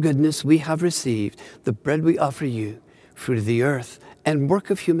through your goodness we have received the bread we offer you, fruit of the earth and work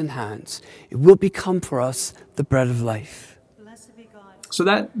of human hands. It will become for us the bread of life." Blessed be God. So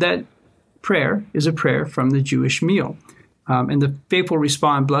that prayer is a prayer from the Jewish meal. And the faithful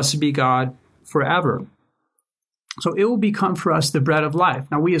respond, "Blessed be God forever." So it will become for us the bread of life.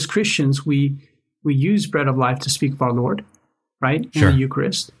 Now, we as Christians, we use bread of life to speak of our Lord, right? Sure. In the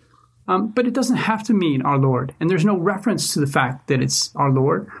Eucharist. But it doesn't have to mean our Lord. And there's no reference to the fact that it's our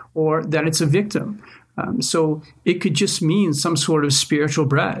Lord or that it's a victim. So it could just mean some sort of spiritual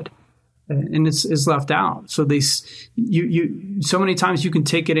bread. And it's left out. So so many times you can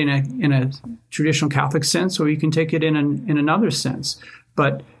take it in a traditional Catholic sense, or you can take it in another sense.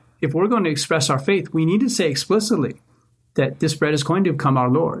 But if we're going to express our faith, we need to say explicitly that this bread is going to become our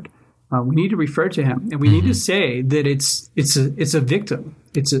Lord. We need to refer to him, and we need to say that it's a victim.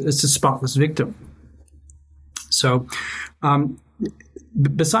 It's a spotless victim. So,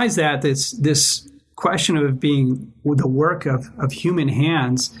 besides that, this question of being the work of human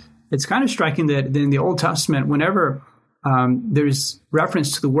hands, it's kind of striking that in the Old Testament, whenever there's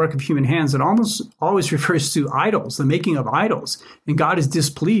reference to the work of human hands, it almost always refers to idols, the making of idols. And God is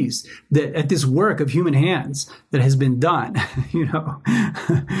displeased at this work of human hands that has been done,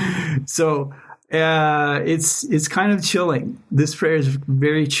 So it's kind of chilling. This prayer is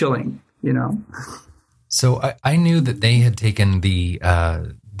very chilling, So I knew that they had taken the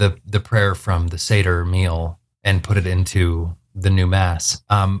prayer from the Seder meal and put it into the new Mass.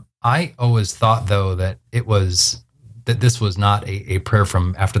 I always thought, though, that this was not a prayer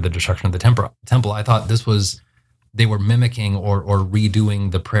from after the destruction of the temple. I thought they were mimicking or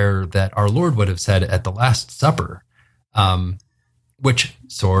redoing the prayer that our Lord would have said at the Last Supper, which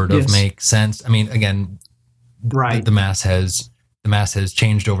sort of makes sense. I mean, again, right. The Mass has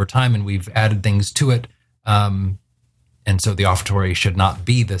changed over time, and we've added things to it, and so the offertory should not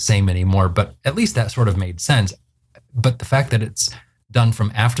be the same anymore. But at least that sort of made sense. But the fact that it's done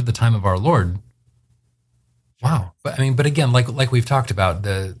from after the time of our Lord. Wow. But again, like we've talked about,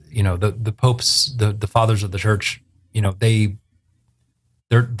 the popes, the fathers of the church, they're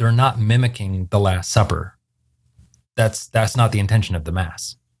not mimicking the Last Supper. That's not the intention of the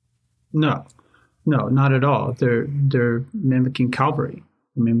Mass. No, not at all. They're mimicking Calvary.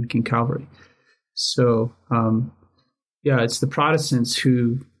 So, it's the Protestants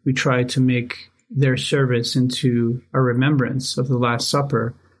who try to make their service into a remembrance of the Last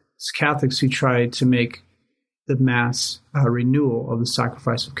Supper. It's Catholics who try to make the Mass a renewal of the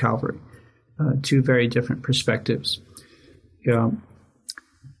sacrifice of Calvary. Two very different perspectives. Yeah.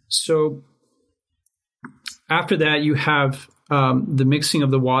 So after that, you have the mixing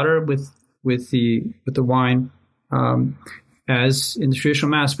of the water with the wine, as in the traditional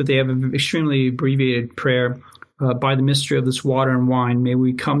Mass, but they have an extremely abbreviated prayer. By the mystery of this water and wine, may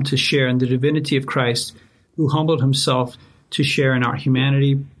we come to share in the divinity of Christ, who humbled himself to share in our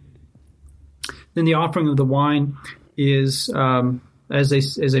humanity. Then the offering of the wine is, as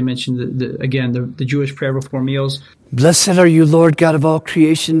I mentioned, the Jewish prayer before meals. Blessed are you, Lord God of all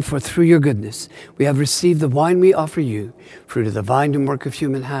creation, for through your goodness we have received the wine we offer you, fruit of the vine and work of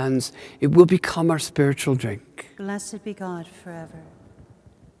human hands. It will become our spiritual drink. Blessed be God forever.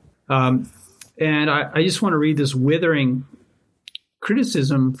 And I just want to read this withering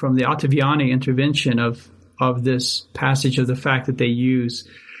criticism from the Ottaviani intervention of this passage, of the fact that they use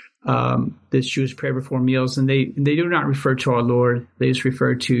this Jewish prayer before meals, and they do not refer to our Lord. They just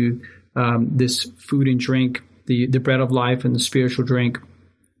refer to this food and drink, the bread of life and the spiritual drink.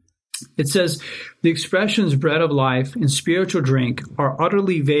 It says, the expressions bread of life and spiritual drink are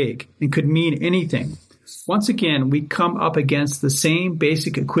utterly vague and could mean anything. Once again, we come up against the same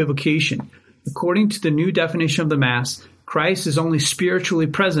basic equivocation. According to the new definition of the Mass, Christ is only spiritually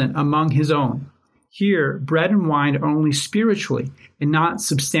present among his own. Here, bread and wine are only spiritually and not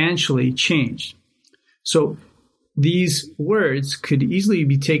substantially changed. So these words could easily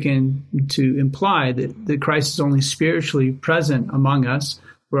be taken to imply that Christ is only spiritually present among us.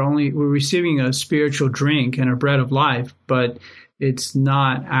 We're receiving a spiritual drink and a bread of life, but it's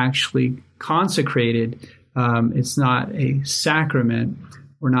not actually consecrated. It's not a sacrament.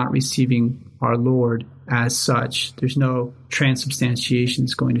 We're not receiving our Lord as such. There's no transubstantiation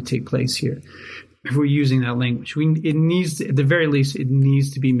that's going to take place here. If we're using that language, it needs, at the very least, it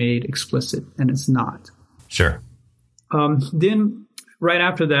needs to be made explicit, and it's not. Sure. Then, right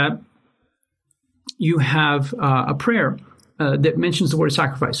after that, you have a prayer that mentions the word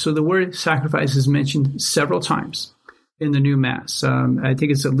sacrifice. So the word sacrifice is mentioned several times in the new Mass. I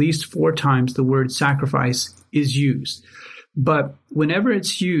think it's at least 4 times the word sacrifice is used. But whenever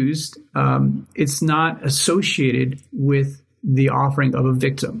it's used, it's not associated with the offering of a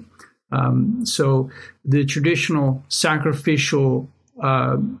victim. So the traditional sacrificial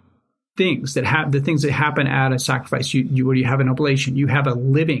things that happen at a sacrifice, where you have an oblation, you have a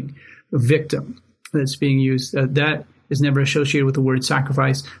living victim that's being used. That is never associated with the word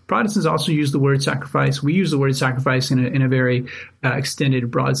sacrifice. Protestants also use the word sacrifice. We use the word sacrifice in a very extended,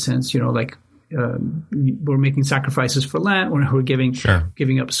 broad sense. Like we're making sacrifices for Lent, or we're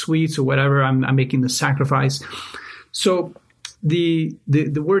giving up sweets or whatever. I'm making the sacrifice. So the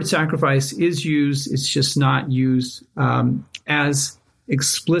word sacrifice is used. It's just not used as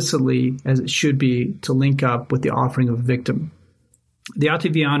explicitly as it should be to link up with the offering of a victim. The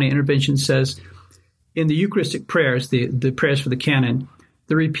Ottaviani intervention says, in the Eucharistic prayers, the prayers for the canon,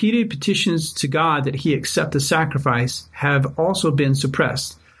 the repeated petitions to God that he accept the sacrifice have also been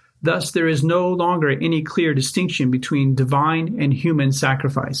suppressed. Thus, there is no longer any clear distinction between divine and human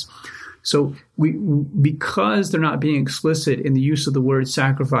sacrifice. So because they're not being explicit in the use of the word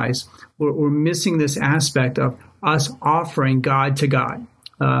sacrifice, we're missing this aspect of us offering God to God,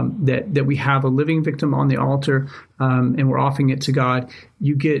 that we have a living victim on the altar, and we're offering it to God.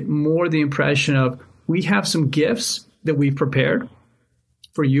 You get more the impression of, we have some gifts that we've prepared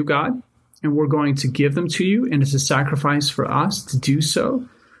for you, God, and we're going to give them to you, and it's a sacrifice for us to do so.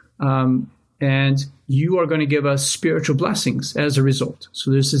 And you are going to give us spiritual blessings as a result. So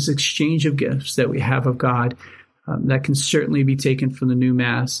there's this exchange of gifts that we have of God that can certainly be taken from the new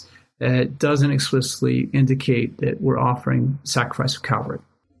Mass. It doesn't explicitly indicate that we're offering sacrifice of Calvary.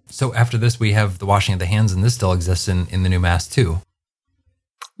 So after this, we have the washing of the hands, and this still exists in the new Mass too.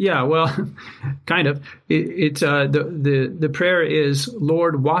 Yeah, well, kind of. The prayer is,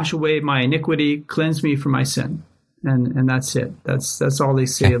 Lord, wash away my iniquity, cleanse me from my sin. And that's it. That's all they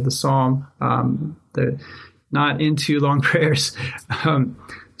say of the psalm. They're not into long prayers.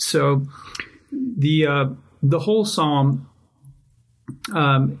 So the whole psalm,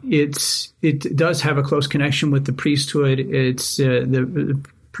 it does have a close connection with the priesthood. It's the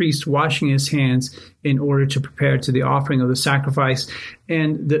priest washing his hands in order to prepare to the offering of the sacrifice.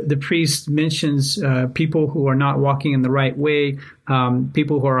 And the priest mentions people who are not walking in the right way,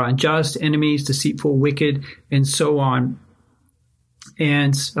 people who are unjust, enemies, deceitful, wicked, and so on.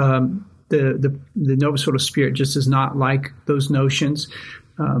 And the Novus Ordo Spirit just is not like those notions.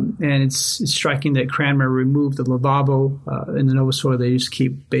 And it's striking that Cranmer removed the lavabo in the Novus Ordo. They just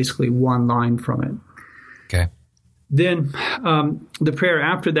keep basically one line from it. Okay. Then the prayer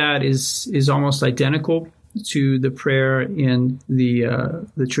after that is almost identical to the prayer in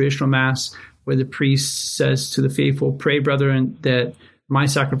the traditional Mass, where the priest says to the faithful, "Pray, brethren, that my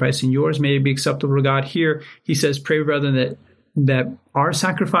sacrifice and yours may be acceptable to God." Here he says, "Pray, brethren, that our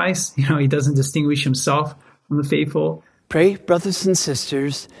sacrifice," he doesn't distinguish himself from the faithful. Pray, brothers and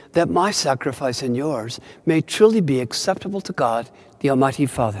sisters, that my sacrifice and yours may truly be acceptable to God, the Almighty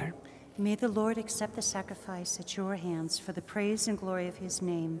Father. May the Lord accept the sacrifice at your hands for the praise and glory of his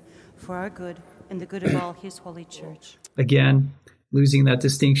name, for our good and the good of all his holy church. Again, losing that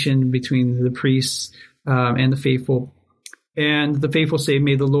distinction between the priests and the faithful. And the faithful say,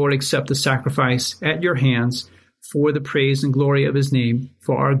 may the Lord accept the sacrifice at your hands for the praise and glory of his name,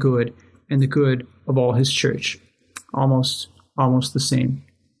 for our good and the good of all his church. Almost the same.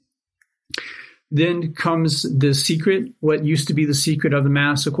 Then comes the secret, what used to be the secret of the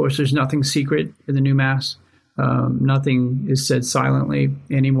Mass. Of course, there's nothing secret in the new Mass. Nothing is said silently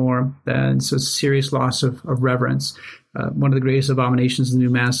anymore. And so it's a serious loss of reverence. One of the greatest abominations in the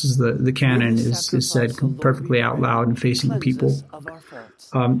new Mass is the canon is said perfectly out loud and facing the people.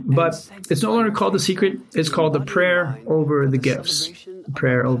 But it's no longer called the secret. It's called the prayer over the gifts.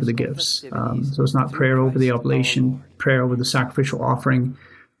 Prayer over the gifts. So it's not prayer over the oblation, prayer over the sacrificial offering.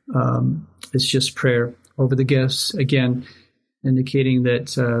 It's just prayer over the gifts. Again, indicating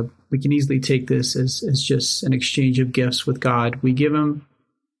that we can easily take this as just an exchange of gifts with God. We give him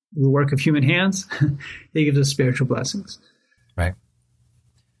the work of human hands. He gives us spiritual blessings. Right.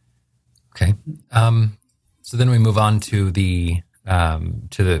 Okay. So then we move on to the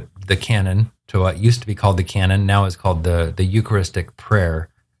canon, to what used to be called the canon, now is called the Eucharistic prayer.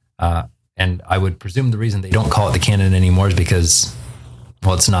 And I would presume the reason they don't call it the canon anymore is because,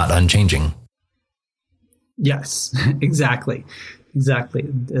 well, it's not unchanging. Yes, exactly.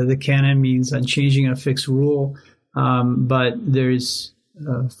 The canon means unchanging a fixed rule, but there's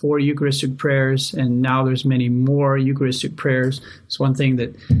 4 Eucharistic prayers, and now there's many more Eucharistic prayers. It's one thing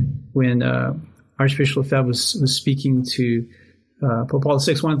that when Archbishop Lefebvre was speaking to Pope Paul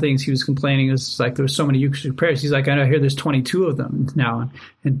VI, one of the things he was complaining is like there were so many Eucharistic prayers. He's like, I hear there's 22 of them now.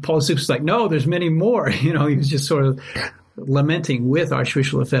 And Paul VI was like, no, there's many more. He was just sort of lamenting with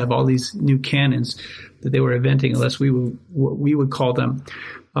Archbishop Lefebvre all these new canons that they were inventing, unless we would call them.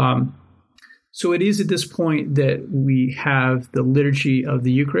 So it is at this point that we have the liturgy of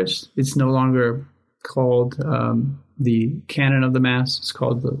the Eucharist. It's no longer called the canon of the Mass. It's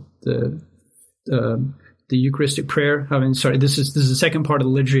called the Eucharistic prayer. This is the second part of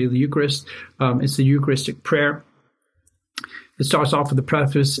the liturgy of the Eucharist. It's the Eucharistic prayer. It starts off with the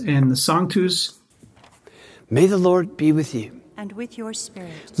preface and the Sanctus. May the Lord be with you. And with your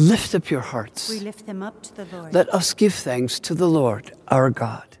spirit. Lift up your hearts. We lift them up to the Lord. Let us give thanks to the Lord, our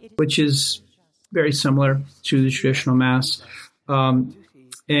God. Which is very similar to the traditional Mass.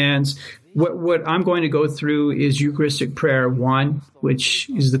 And what I'm going to go through is Eucharistic Prayer 1, which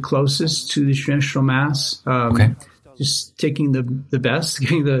is the closest to the traditional Mass. Okay. Just taking the best,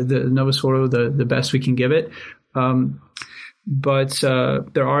 giving the Novus Ordo the best we can give it. But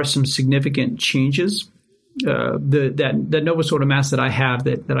there are some significant changes. That Novus Ordo Mass that I have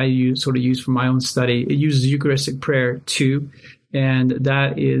that I use for my own study, it uses Eucharistic Prayer 2, and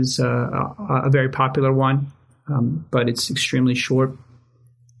that is a very popular one, but it's extremely short.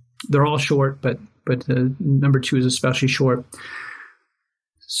 They're all short, but number 2 is especially short.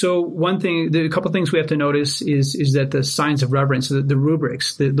 So a couple of things we have to notice is that the signs of reverence, the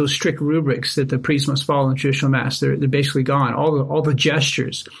rubrics, those strict rubrics that the priest must follow in traditional Mass, they're basically gone. All the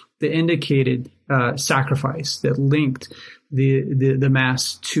gestures that indicated sacrifice, that linked the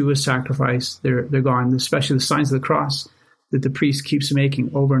Mass to a sacrifice, they're gone. Especially the signs of the cross that the priest keeps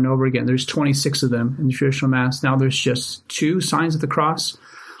making over and over again. There's 26 of them in the traditional Mass. Now there's just 2 signs of the cross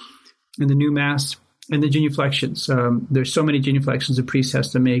in the new Mass. And the genuflections. There's so many genuflections the priest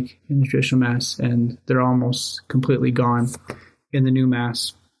has to make in the traditional Mass, and they're almost completely gone in the new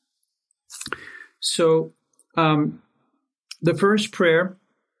Mass. So the first prayer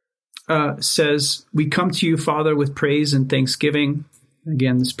says, we come to you, Father, with praise and thanksgiving.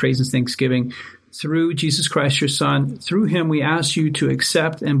 Again, this praise and thanksgiving. Through Jesus Christ, your Son. Through him we ask you to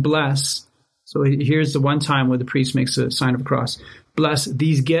accept and bless. So here's the one time where the priest makes a sign of a cross. Bless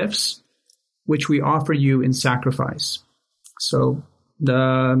these gifts which we offer you in sacrifice. So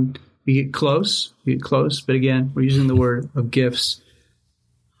we get close, but again, we're using the word of gifts.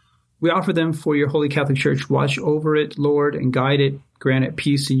 We offer them for your Holy Catholic Church. Watch over it, Lord, and guide it. Grant it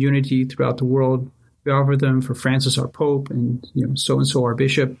peace and unity throughout the world. We offer them for Francis, our Pope, and so-and-so, our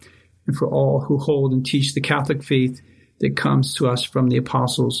Bishop, and for all who hold and teach the Catholic faith that comes to us from the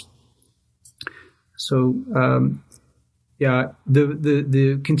apostles. So,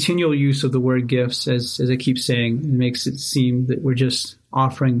 the continual use of the word gifts, as I keep saying, it makes it seem that we're just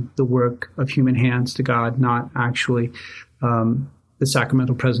offering the work of human hands to God, not actually the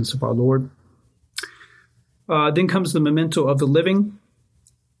sacramental presence of our Lord. Then comes the memento of the living,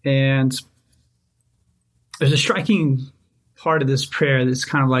 and there's a striking part of this prayer that's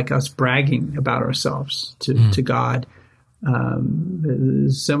kind of like us bragging about ourselves to God,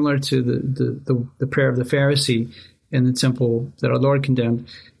 similar to the prayer of the Pharisee in the temple that our Lord condemned.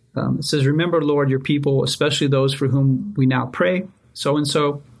 It says, remember, Lord, your people, especially those for whom we now pray,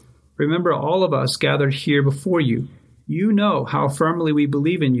 so-and-so. Remember all of us gathered here before you. You know how firmly we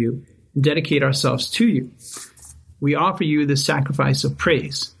believe in you and dedicate ourselves to you. We offer you the sacrifice of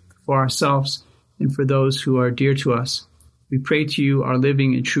praise for ourselves and for those who are dear to us. We pray to you, our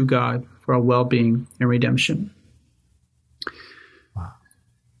living and true God, for our well-being and redemption. Wow.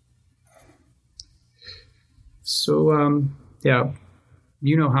 So,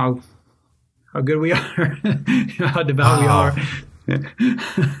 you know how good we are, how devout we are.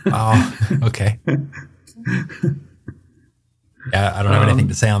 Wow. Okay. Yeah, I don't have anything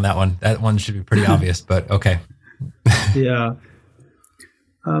to say on that one. That one should be pretty obvious, but okay. Yeah.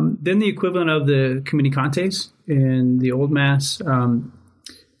 Then the equivalent of the communicantes in the Old Mass.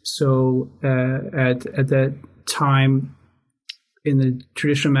 So at that time in the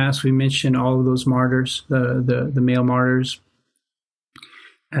traditional Mass, we mention all of those martyrs, the male martyrs.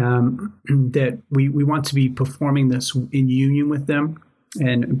 That we want to be performing this in union with them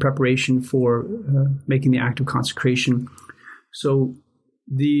and in preparation for making the act of consecration. So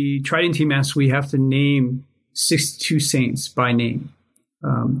the Tridentine Mass, we have to name 62 saints by name.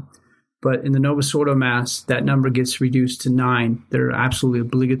 But in the Novus Ordo Mass, that number gets reduced to 9 that are absolutely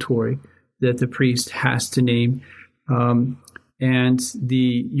obligatory that the priest has to name. And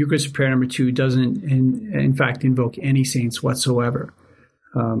the Eucharistic Prayer number 2 doesn't, in fact, invoke any saints whatsoever.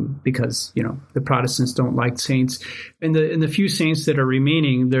 Because the Protestants don't like saints, and the few saints that are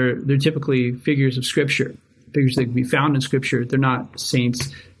remaining, they're typically figures of Scripture, figures that can be found in Scripture. They're not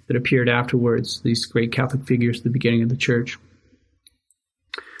saints that appeared afterwards. These great Catholic figures at the beginning of the Church.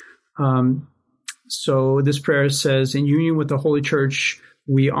 So this prayer says, "In union with the Holy Church,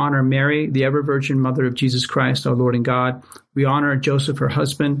 we honor Mary, the ever-Virgin Mother of Jesus Christ, our Lord and God. We honor Joseph, her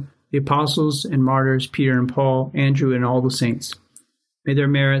husband, the apostles and martyrs, Peter and Paul, Andrew, and all the saints. May their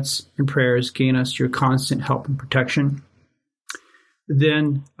merits and prayers gain us your constant help and protection."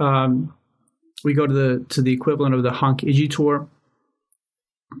 Then we go to the equivalent of the Hanc Igitur.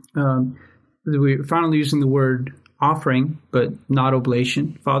 We're finally using the word offering, but not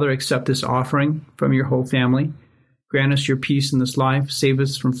oblation. Father, accept this offering from your whole family. Grant us your peace in this life. Save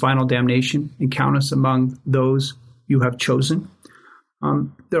us from final damnation and count us among those you have chosen.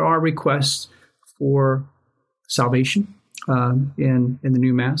 There are requests for salvation in the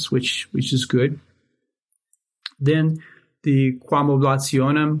new Mass, which is good. Then the Quam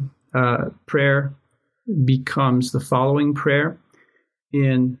Oblationem prayer becomes the following prayer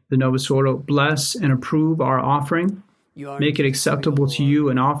in the Novus Ordo: bless and approve our offering. Make it acceptable to you,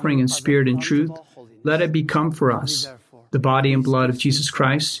 an offering in spirit and truth. Let it become for us the body and blood of Jesus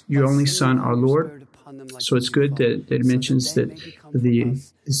Christ, your only Son, our Lord. So it's good that it mentions that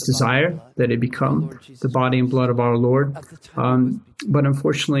this desire that it become the body and blood of our Lord. But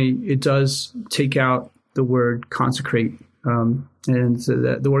unfortunately, it does take out the word consecrate. And so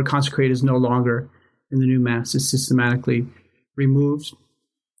the word consecrate is no longer in the new Mass. It's systematically removed.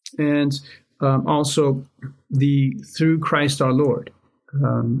 And also the through Christ our Lord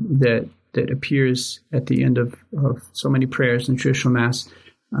that appears at the end of so many prayers in traditional Mass,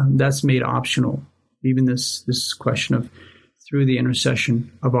 that's made optional. Even this question of through the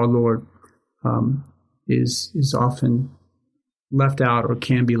intercession of our Lord is often left out or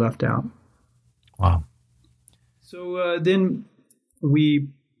can be left out. Wow. So then we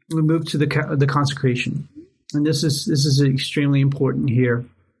move to the consecration, and this is extremely important here.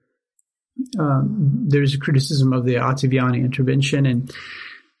 There's a criticism of the Ottaviani intervention, and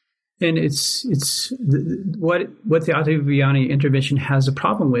it's what the Ottaviani intervention has a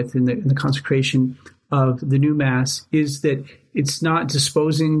problem with in the consecration of the new Mass is that it's not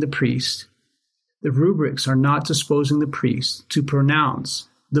disposing the priest. The rubrics are not disposing the priest to pronounce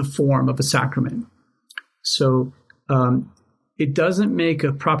the form of a sacrament. So it doesn't make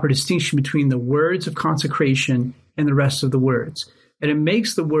a proper distinction between the words of consecration and the rest of the words. And it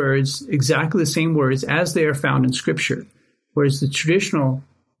makes the words exactly the same words as they are found in Scripture. Whereas the traditional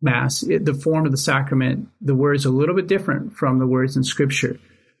Mass, the form of the sacrament, the words are a little bit different from the words in Scripture.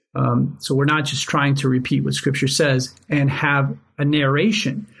 So we're not just trying to repeat what Scripture says and have a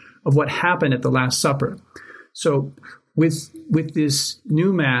narration of what happened at the Last Supper. So with this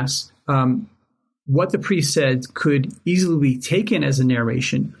new Mass, what the priest said could easily be taken as a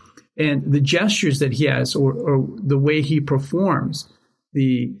narration, and the gestures that he has or the way he performs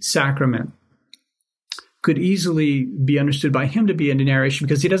the sacrament could easily be understood by him to be a narration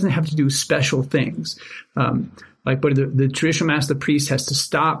because he doesn't have to do special things. But the traditional Mass, the priest has to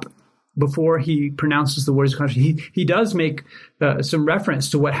stop before he pronounces the words of consecration. He does make some reference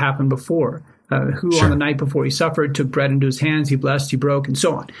to what happened before, who Sure. on the night before he suffered took bread into his hands, he blessed, he broke, and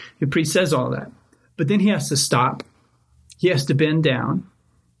so on. The priest says all that. But then he has to stop. He has to bend down.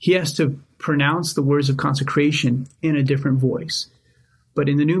 He has to pronounce the words of consecration in a different voice. But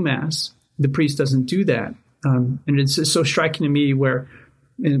in the new Mass, the priest doesn't do that. And it's so striking to me where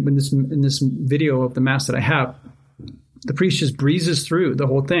in this video of the Mass that I have, the priest just breezes through the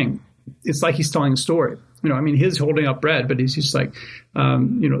whole thing. It's like he's telling a story. He's holding up bread, but he's just like,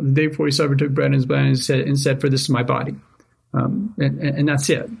 the day before he suffered, took bread in his hand and said, "For this is my body." And that's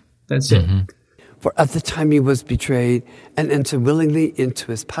it. That's it. For at the time he was betrayed and entered willingly into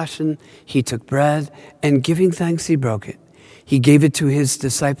his passion, he took bread and giving thanks, he broke it. He gave it to his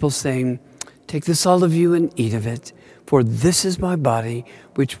disciples, saying, "Take this, all of you, and eat of it, for this is my body,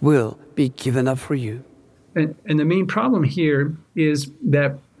 which will be given up for you." And the main problem here is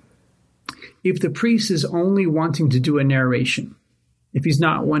that if the priest is only wanting to do a narration, if he's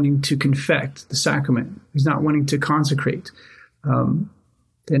not wanting to confect the sacrament, he's not wanting to consecrate, then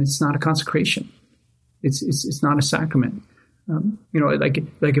it's not a consecration. It's not a sacrament.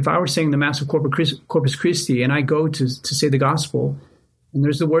 Like if I were saying the Mass of Corpus Christi and I go to say the gospel, and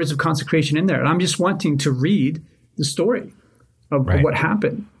there's the words of consecration in there, and I'm just wanting to read the story of what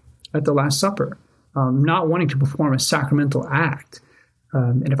happened at the Last Supper, not wanting to perform a sacramental act.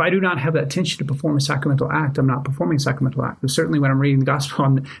 And if I do not have that tension to perform a sacramental act, I'm not performing a sacramental act. But certainly when I'm reading the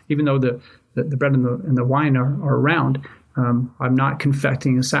gospel, even though the bread and the wine are around, I'm not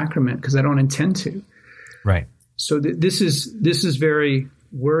confecting a sacrament because I don't intend to. Right. So this is very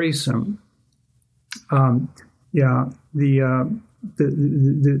worrisome. The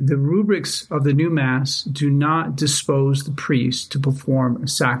rubrics of the new Mass do not dispose the priest to perform a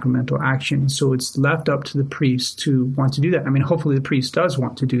sacramental action. So it's left up to the priest to want to do that. Hopefully the priest does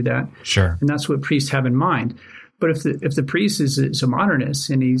want to do that. Sure. And that's what priests have in mind. But if the priest is a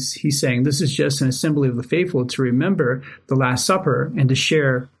modernist and he's saying this is just an assembly of the faithful to remember the Last Supper and to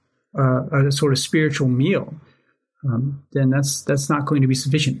share a sort of spiritual meal, then that's not going to be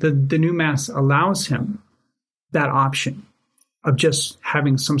sufficient. The new Mass allows him that option of just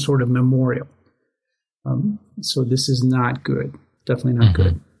having some sort of memorial. So this is not good. Definitely not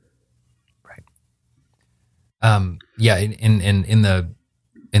good. Right.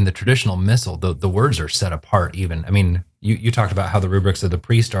 In the traditional missal, the words are set apart even. You talked about how the rubrics of the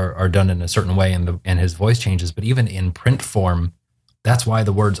priest are done in a certain way and his voice changes, but even in print form, that's why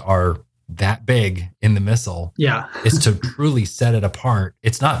the words are that big in the missal. Yeah. Is to truly set it apart.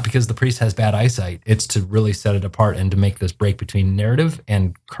 It's not because the priest has bad eyesight. It's to really set it apart and to make this break between narrative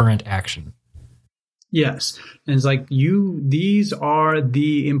and current action. Yes. And it's like these are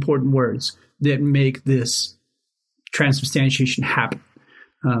the important words that make this transubstantiation happen.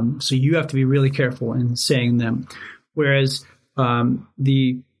 So you have to be really careful in saying them. Whereas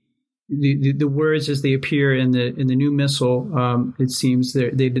the words as they appear in the new missal, it seems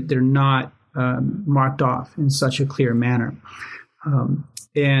they're not marked off in such a clear manner.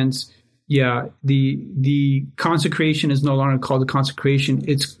 The consecration is no longer called the consecration.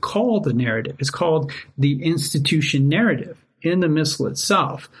 It's called the narrative. It's called the institution narrative in the missal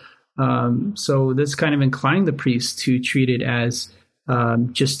itself. So that's kind of inclining the priest to treat it as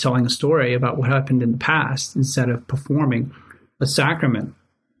just telling a story about what happened in the past instead of performing a sacrament.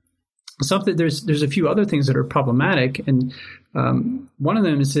 There's a few other things that are problematic, and one of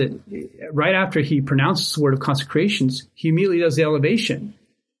them is that right after he pronounces the word of consecrations, he immediately does the elevation.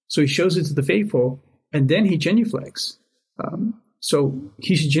 So he shows it to the faithful, and then he genuflects. So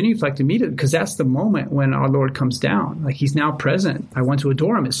he should genuflect immediately because that's the moment when our Lord comes down. Like he's now present. I want to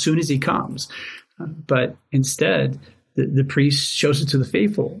adore him as soon as he comes. But instead, the priest shows it to the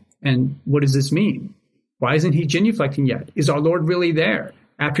faithful. And what does this mean? Why isn't he genuflecting yet? Is our Lord really there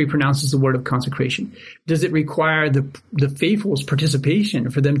after he pronounces the word of consecration? Does it require the faithful's participation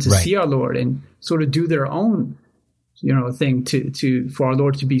for them to see our Lord and sort of do their own, thing for our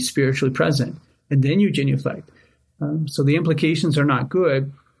Lord to be spiritually present? And then you genuflect. So the implications are not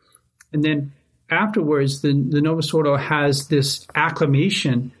good. And then afterwards, the Novus Ordo has this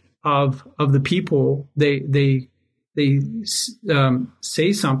acclamation of the people. They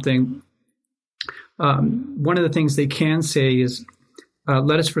say something. One of the things they can say is,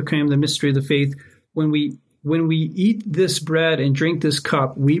 let us proclaim the mystery of the faith. When we eat this bread and drink this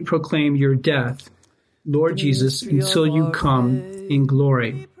cup, we proclaim your death, Lord Jesus, until you come in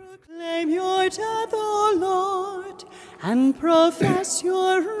glory. We proclaim your death, O Lord, and profess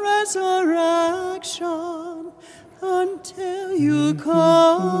your resurrection until you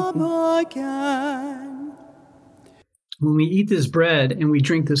come again. When we eat this bread and we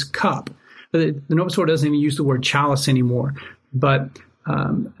drink this cup, the Novus Ordo doesn't even use the word chalice anymore, but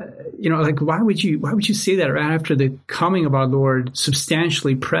like why would you say that right after the coming of our Lord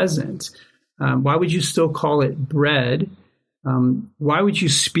substantially present? Why would you still call it bread? Why would you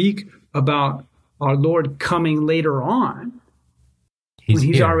speak about our Lord coming later on when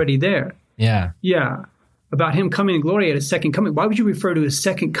he's already there? Yeah. About him coming in glory at his second coming. Why would you refer to his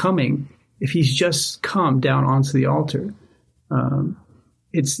second coming if he's just come down onto the altar?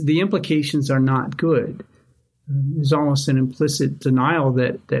 The implications are not good. There's almost an implicit denial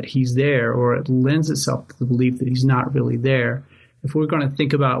that he's there, or it lends itself to the belief that he's not really there. If we're going to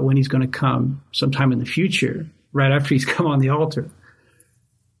think about when he's going to come sometime in the future, right after he's come on the altar.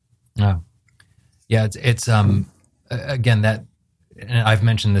 Yeah, it's again, that, and I've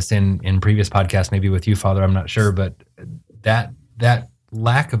mentioned this in previous podcasts, maybe with you, Father, I'm not sure, but that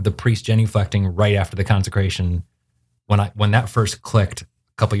lack of the priest genuflecting right after the consecration, when that first clicked a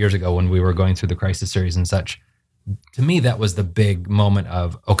couple years ago when we were going through the crisis series and such, to me that was the big moment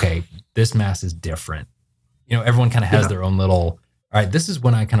of, okay, this Mass is different. Everyone kind of has their own little, all right, this is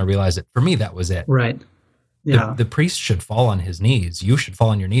when I kind of realized it. For me, that was it. Right. Yeah. The priest should fall on his knees. You should fall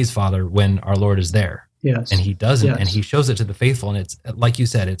on your knees, Father, when our Lord is there. Yes. And he doesn't. Yes. And he shows it to the faithful. And it's, like you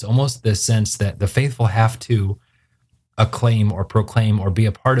said, it's almost this sense that the faithful have to acclaim or proclaim or be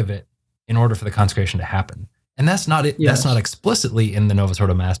a part of it in order for the consecration to happen. And that's not it. Yes. That's not explicitly in the Novus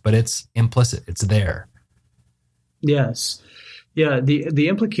Ordo Mass, but it's implicit. It's there. Yes. Yeah, the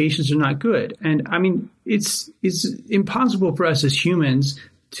implications are not good. And I mean, it's impossible for us as humans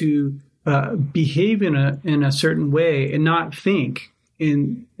to behave in a certain way and not think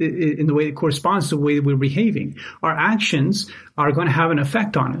in the way that corresponds to the way that we're behaving. Our actions are going to have an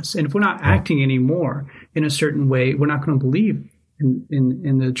effect on us. And if we're not acting anymore in a certain way, we're not going to believe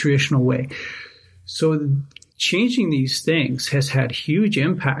in the traditional way. So changing these things has had huge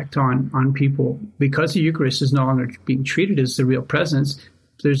impact on people. Because the Eucharist is no longer being treated as the real presence,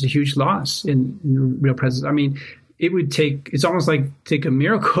 there's a huge loss in the real presence. I mean, it's almost like take a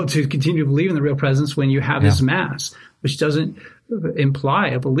miracle to continue to believe in the real presence when you have this Mass, which doesn't imply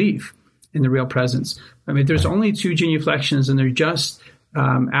a belief in the real presence. I mean, there's only 2 genuflections, and they're just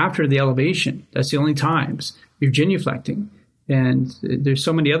after the elevation. That's the only times you're genuflecting. And there's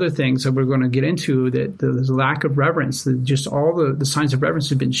so many other things that we're going to get into that there's a lack of reverence. That just all the signs of reverence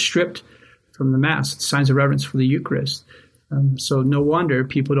have been stripped from the Mass, the signs of reverence for the Eucharist. So no wonder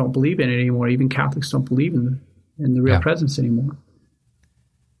people don't believe in it anymore. Even Catholics don't believe in the real presence anymore.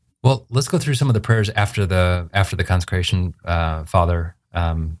 Well, let's go through some of the prayers after the consecration, Father.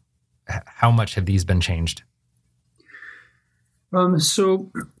 How much have these been changed?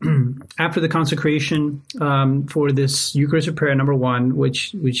 So after the consecration, for this Eucharistic prayer number 1,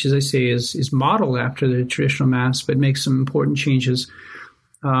 which as I say is modeled after the traditional Mass, but makes some important changes.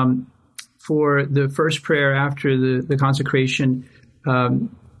 For the first prayer after the consecration,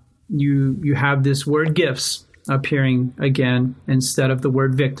 you have this word gifts appearing again instead of the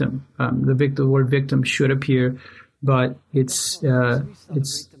word victim. The word victim should appear, but it's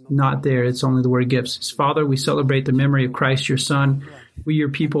not there. It's only the word gifts. It's, Father, we celebrate the memory of Christ, your Son. We, your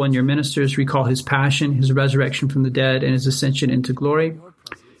people and your ministers, recall his passion, his resurrection from the dead, and his ascension into glory.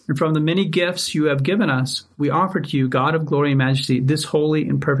 And from the many gifts you have given us, we offer to you, God of glory and majesty, this holy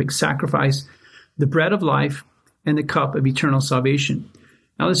and perfect sacrifice, the bread of life and the cup of eternal salvation.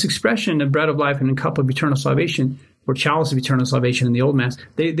 Now, this expression, the bread of life and the cup of eternal salvation, or chalice of eternal salvation in the Old Mass,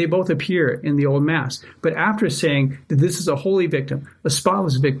 they both appear in the Old Mass. But after saying that this is a holy victim, a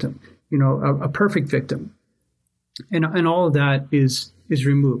spotless victim, a perfect victim, and all of that is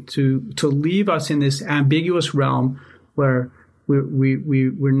removed to leave us in this ambiguous realm where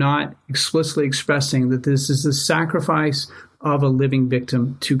we're not explicitly expressing that this is the sacrifice of a living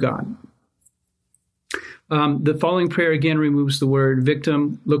victim to God. The following prayer again removes the word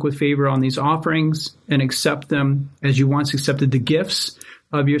victim. Look with favor on these offerings and accept them as you once accepted the gifts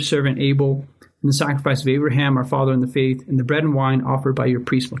of your servant Abel and the sacrifice of Abraham, our father in the faith, and the bread and wine offered by your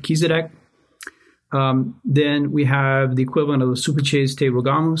priest Melchizedek. Then we have the equivalent of the Supplices Te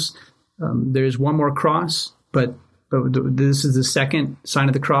Rogamus. There's one more cross, but this is the second sign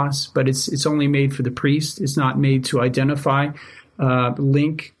of the cross, but it's only made for the priest. It's not made to identify,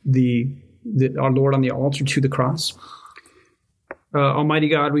 link our Lord on the altar to the cross. Almighty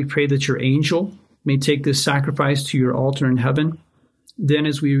God, we pray that your angel may take this sacrifice to your altar in heaven. Then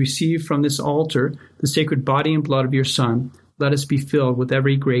as we receive from this altar the sacred body and blood of your Son, let us be filled with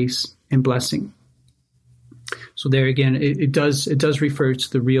every grace and blessing. So there again, it does refer to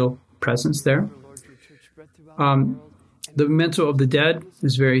the real presence there. The memento of the dead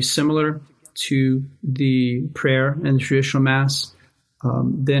is very similar to the prayer in the traditional Mass.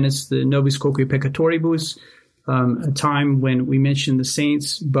 Then it's the Nobis Quoque Peccatoribus. a time when we mention the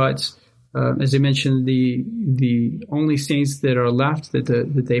saints, but as I mentioned, the only saints that are left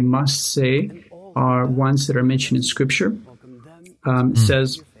that they must say are ones that are mentioned in Scripture. It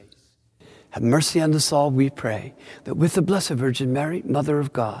says, have mercy on us all, we pray, that with the Blessed Virgin Mary, Mother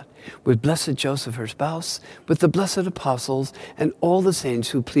of God, with Blessed Joseph, her spouse, with the blessed apostles, and all the saints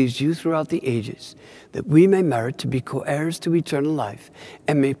who pleased you throughout the ages, that we may merit to be co-heirs to eternal life,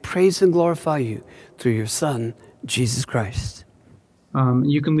 and may praise and glorify you through your Son, Jesus Christ.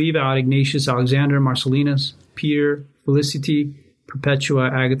 You can leave out Ignatius, Alexander, Marcellinus, Peter, Felicity, Perpetua,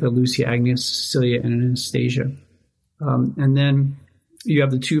 Agatha, Lucia, Agnes, Cecilia, and Anastasia. And then you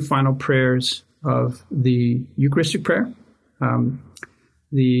have the two final prayers of the Eucharistic prayer,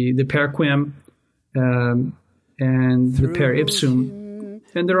 the Per Quem and the Per Ipsum.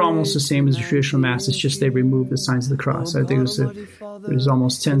 And they're almost the same as the traditional Mass. It's just they remove the signs of the cross. I think there's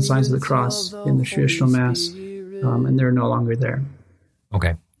almost 10 signs of the cross in the traditional Mass, and they're no longer there.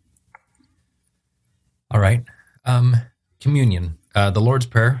 Okay. All right. Communion. The Lord's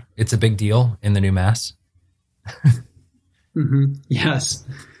Prayer, it's a big deal in the new Mass. Mm-hmm. Yes.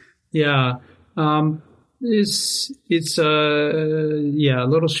 Yeah. It's a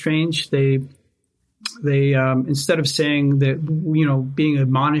little strange. They instead of saying that, being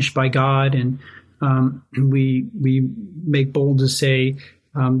admonished by God and we make bold to say,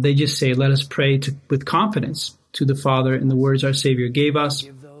 they just say, let us pray with confidence to the Father in the words our Savior gave us.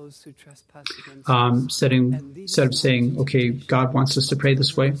 Instead of saying, okay, God wants us to pray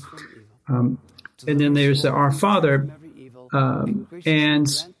this way. And then there's the Our Father. And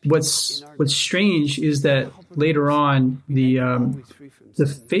what's strange is that later on the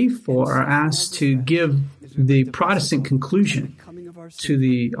faithful are asked to give the Protestant conclusion to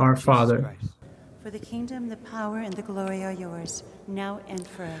the Our Father. For the kingdom, the power, and the glory are yours, now and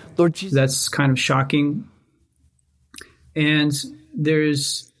forever. Lord Jesus. That's kind of shocking. And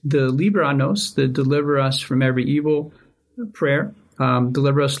there's the Libera Nos, the deliver us from every evil prayer.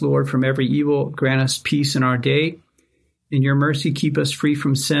 Deliver us, Lord, from every evil. Grant us peace in our day. In your mercy, keep us free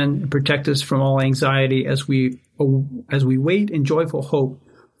from sin and protect us from all anxiety as we wait in joyful hope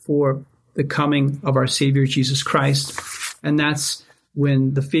for the coming of our Savior, Jesus Christ. And that's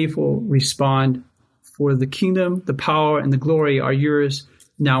when the faithful respond, for the kingdom, the power, and the glory are yours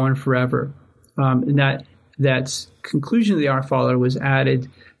now and forever. And that conclusion of the Our Father was added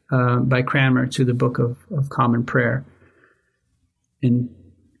by Cranmer to the Book of Common Prayer. And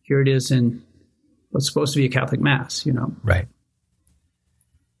here it is in what's supposed to be a Catholic Mass, Right.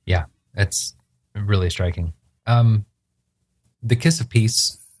 Yeah, that's really striking. The Kiss of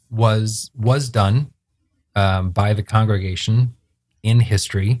Peace was done by the congregation in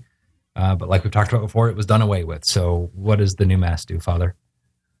history, but like we've talked about before, it was done away with. So what does the new Mass do, Father?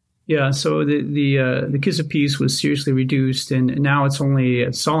 Yeah, so the Kiss of Peace was seriously reduced, and now it's only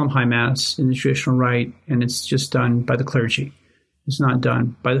a solemn high Mass in the traditional rite, and it's just done by the clergy. It's not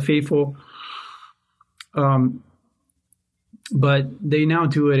done by the faithful. But they now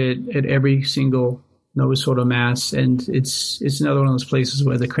do it at every single Novus Ordo Mass, and it's another one of those places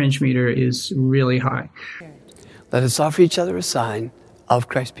where the cringe meter is really high. Let us offer each other a sign of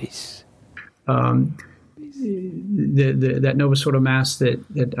Christ's peace. That Novus Ordo Mass that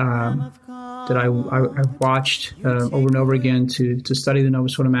I watched over and over again to study the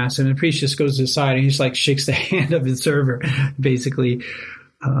Novus Ordo Mass, and the priest just goes to the side and he just shakes the hand of the server, basically.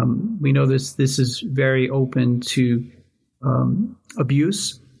 We know this is very open to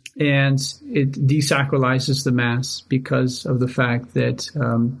abuse, and it desacralizes the Mass because of the fact that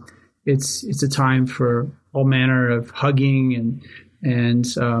it's a time for all manner of hugging and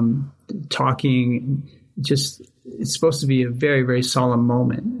talking. It's supposed to be a very, very solemn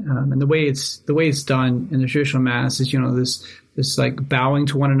moment, and the way it's done in the traditional Mass is this bowing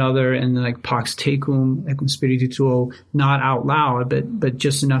to one another and Pax Tecum et cum spiritu tuo, not out loud, but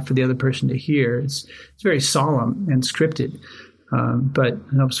just enough for the other person to hear. It's very solemn and scripted. But in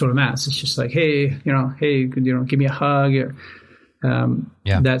Novus Ordo Mass, it's just hey, give me a hug, or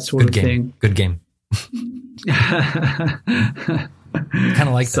that sort of thing. Good game. Kind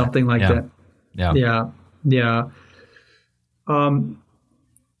of like something that. Like that. Yeah.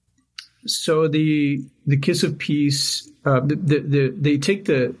 So the Kiss of Peace, they take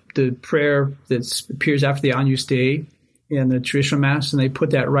the prayer that appears after the Agnus Dei in the traditional Mass, and they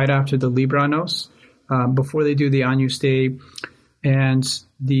put that right after the Libera Nos, before they do the Agnus Dei, and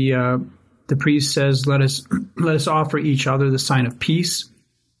the priest says, "Let us offer each other the sign of peace."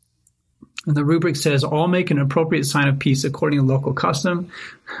 And the rubric says, "All make an appropriate sign of peace according to local custom,"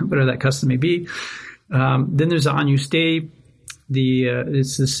 whatever that custom may be. Then there's the Agnus Dei.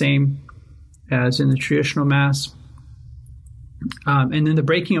 It's the same as in the traditional Mass. And then the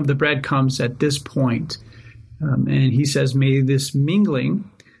breaking of the bread comes at this point. And he says, may this mingling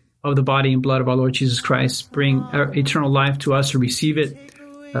of the body and blood of our Lord Jesus Christ bring eternal life to us who receive it.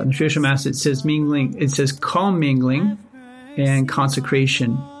 In the traditional Mass, it says mingling, it says commingling and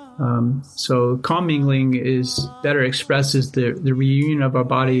consecration. So commingling is better expresses the reunion of our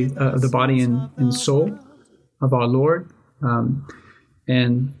body, of the body and soul of our Lord.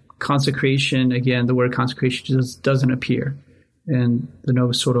 And consecration, again, the word consecration just doesn't appear in the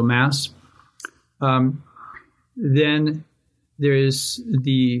Novus Ordo Mass. Then there is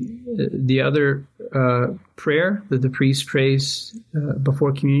the other prayer that the priest prays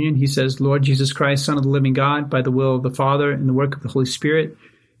before communion. He says, Lord Jesus Christ, Son of the living God, by the will of the Father and the work of the Holy Spirit,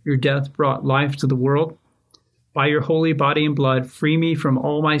 your death brought life to the world. By your holy body and blood, free me from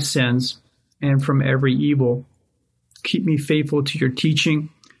all my sins and from every evil. Keep me faithful to your teaching.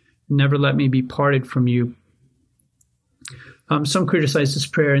 Never let me be parted from you. Some criticize this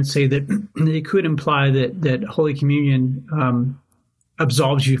prayer and say that it could imply that Holy Communion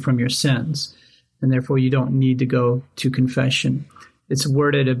absolves you from your sins, and therefore you don't need to go to confession. It's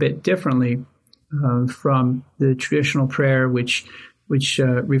worded a bit differently from the traditional prayer, which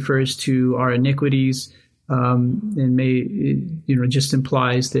refers to our iniquities, and may just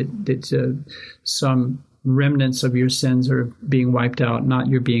implies that some remnants of your sins are being wiped out, not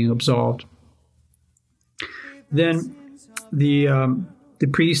you're being absolved. Then the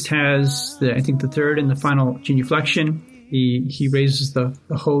priest has the third and the final genuflection. He raises the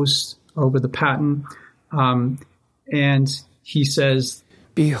host over the paten, and he says,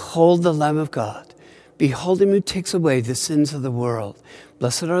 Behold the Lamb of God. Behold him who takes away the sins of the world.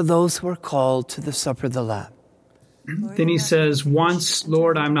 Blessed are those who are called to the supper of the Lamb. Then he says, once,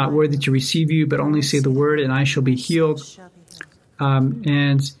 Lord, I'm not worthy to receive you, but only say the word and I shall be healed.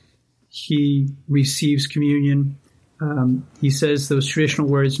 And he receives communion. He says those traditional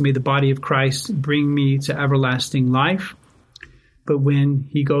words, may the body of Christ bring me to everlasting life. But when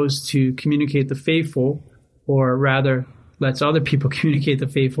he goes to communicate the faithful, or rather lets other people communicate the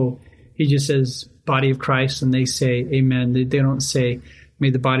faithful, he just says, body of Christ, and they say, amen. They don't say, may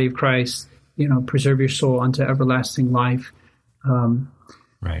the body of Christ, preserve your soul unto everlasting life.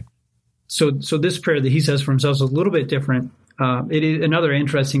 Right. So this prayer that he says for himself is a little bit different. It is another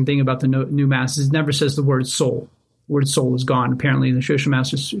interesting thing about the new Mass is it never says the word soul. The word soul is gone. Apparently in the traditional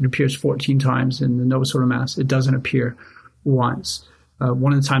Mass it appears 14 times. In the Novus Ordo Mass it doesn't appear once.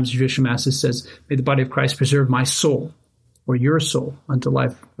 One of the times the traditional Mass it says, may the body of Christ preserve my soul, or your soul, unto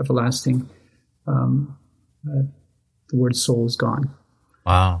life everlasting. The word soul is gone.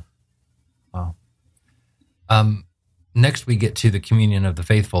 Wow. Next, we get to the communion of the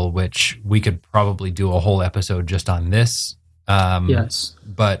faithful, which we could probably do a whole episode just on this. Yes.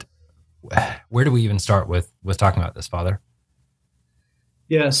 But where do we even start with talking about this, Father?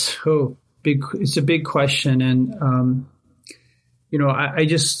 Yes. It's a big question. And,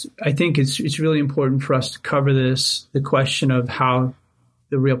 I think it's really important for us to cover the question of how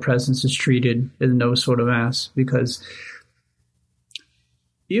the real presence is treated in the Novus Ordo Mass, because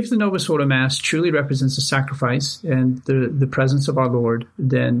if the Novus Ordo Mass truly represents a sacrifice and the presence of our Lord,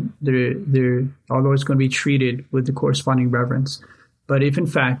 then our Lord is going to be treated with the corresponding reverence. But if in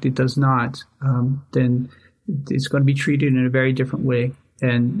fact it does not, then it's going to be treated in a very different way.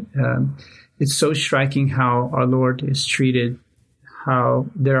 And it's so striking how our Lord is treated, how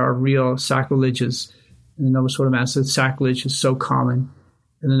there are real sacrileges in the Novus Ordo Mass. That sacrilege is so common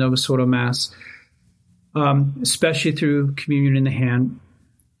in the Novus Ordo Mass, especially through communion in the hand.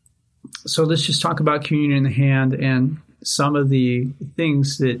 So let's just talk about communion in the hand and some of the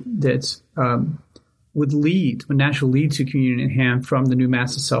things that would naturally lead to communion in hand from the new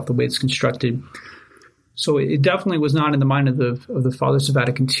Mass itself, the way it's constructed. So it definitely was not in the mind of the Fathers of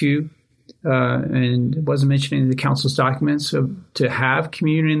Vatican II, and it wasn't mentioned in the Council's documents to have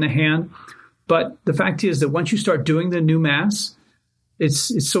communion in the hand. But the fact is that once you start doing the new Mass,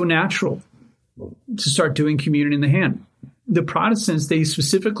 it's so natural to start doing communion in the hand. The Protestants, they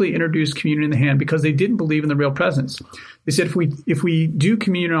specifically introduced communion in the hand because they didn't believe in the real presence. They said if we do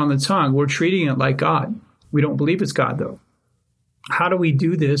communion on the tongue, we're treating it like God. We don't believe it's God, though. How do we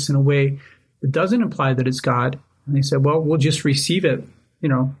do this in a way that doesn't imply that it's God? And they said, well, we'll just receive it,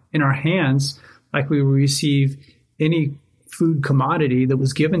 in our hands like we would receive any food commodity that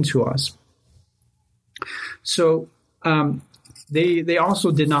was given to us. So they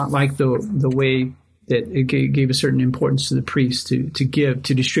also did not like the way that it gave a certain importance to the priest to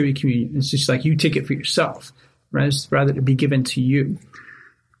distribute communion. It's just like you take it for yourself, rather to be given to you.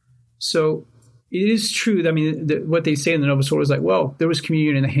 So it is true. I mean, what they say in the Novus Ordo is like, well, there was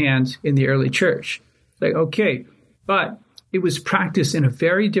communion in the hand in the early church. Like, okay, but it was practiced in a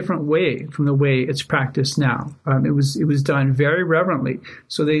very different way from the way it's practiced now. It was done very reverently.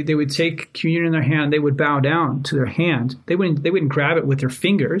 So they would take communion in their hand. They would bow down to their hand. They wouldn't grab it with their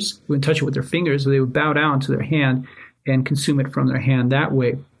fingers. They wouldn't touch it with their fingers. So they would bow down to their hand and consume it from their hand that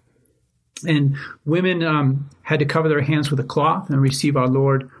way. And women had to cover their hands with a cloth and receive our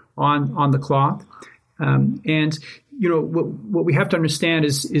Lord on the cloth. And what we have to understand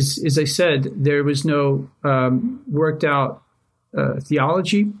is, as I said, there was no worked out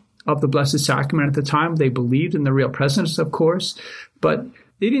theology of the Blessed Sacrament at the time. They believed in the real presence, of course, but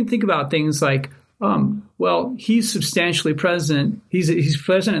they didn't think about things like, well, he's substantially present. He's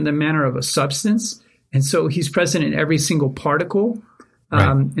present in the manner of a substance, and so he's present in every single particle. Right.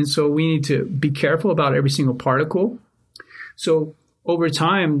 And so we need to be careful about every single particle. So over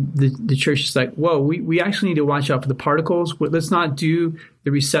time, the church is like, whoa, we actually need to watch out for the particles. Let's not do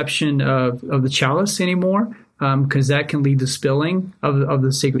the reception of the chalice anymore, because that can lead to spilling of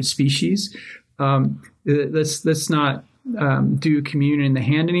the sacred species. Let's not do communion in the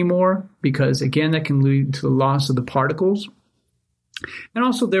hand anymore, because again, that can lead to the loss of the particles. And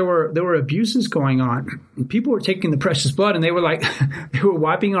also there were abuses going on. People were taking the precious blood and they were like, they were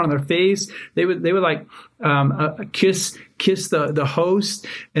wiping it on their face. They would like kiss the host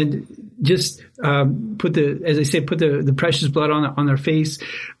and just put the precious blood on their face,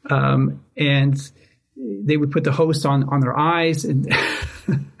 and they would put the host on their eyes. And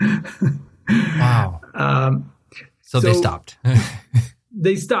wow. So they stopped.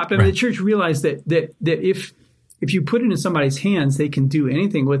 They stopped. I mean, the church realized that if you put it in somebody's hands, they can do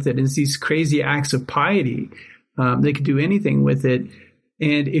anything with it. It's these crazy acts of piety. They can do anything with it.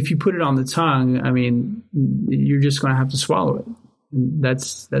 And if you put it on the tongue, I mean, you're just going to have to swallow it. And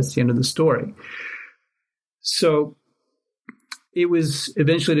that's the end of the story. So it was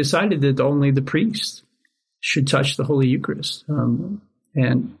eventually decided that only the priest should touch the Holy Eucharist.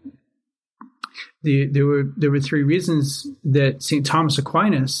 And there were three reasons that St. Thomas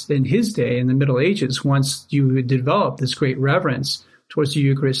Aquinas in his day, in the Middle Ages, once you had developed this great reverence towards the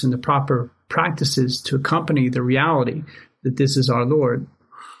Eucharist and the proper practices to accompany the reality that this is our Lord.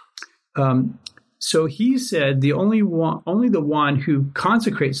 So he said only the one who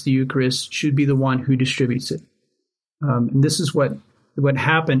consecrates the Eucharist should be the one who distributes it. And this is what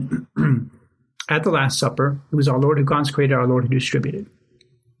happened at the Last Supper. It was our Lord who consecrated, our Lord who distributed.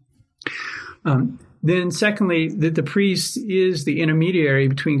 Then secondly, the priest is the intermediary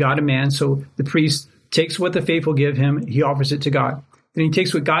between God and man. So the priest takes what the faithful give him, he offers it to God. Then he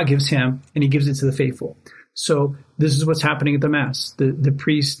takes what God gives him and he gives it to the faithful. So this is what's happening at the Mass. The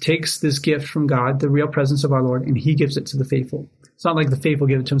priest takes this gift from God, the real presence of our Lord, and he gives it to the faithful. It's not like the faithful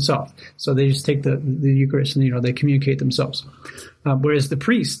give it to himself. So they just take the Eucharist and, they communicate themselves. Whereas the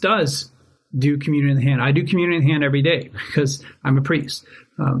priest does do communion in the hand. I do communion in the hand every day because I'm a priest.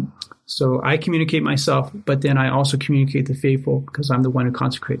 So I communicate myself, but then I also communicate the faithful because I'm the one who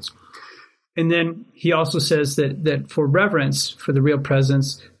consecrates. And then he also says that for reverence, for the real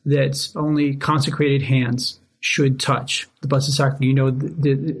presence, that only consecrated hands should touch the Blessed Sacrament.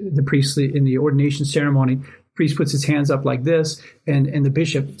 The priest in the ordination ceremony, the priest puts his hands up like this, and the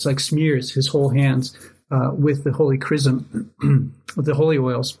bishop, it's like smears his whole hands with the holy chrism, with the holy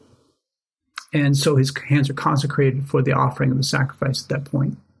oils. And so his hands are consecrated for the offering of the sacrifice at that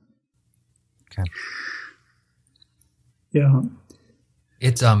point. Okay. Yeah.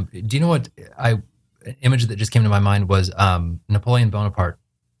 It's do you know what an image that just came to my mind was Napoleon Bonaparte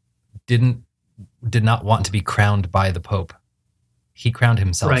did not want to be crowned by the Pope. He crowned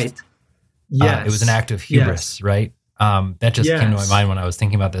himself. Right. Yes. It was an act of hubris, right? That just came to my mind when I was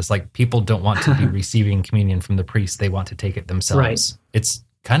thinking about this. Like, people don't want to be receiving communion from the priest; they want to take it themselves. Right. It's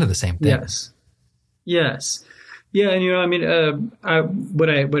kind of the same thing. Yes. Yeah, and part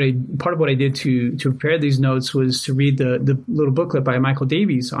of what I did to prepare these notes was to read the little booklet by Michael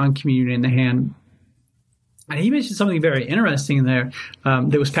Davies on communion in the hand. And he mentioned something very interesting in there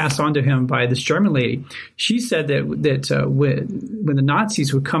that was passed on to him by this German lady. She said that when the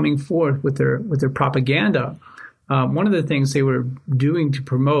Nazis were coming forth with their propaganda, one of the things they were doing to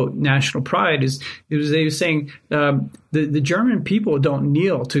promote national pride is they were saying the German people don't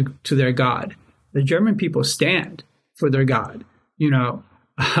kneel to their God. The German people stand for their God, and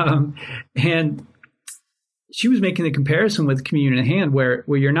she was making the comparison with communion in hand, where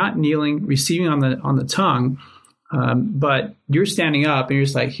you're not kneeling, receiving on the tongue, but you're standing up and you're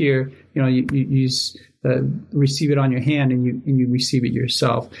just like, here, you receive it on your hand and you receive it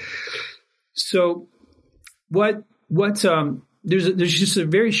yourself. So what there's just a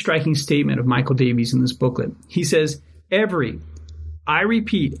very striking statement of Michael Davies in this booklet. He says, I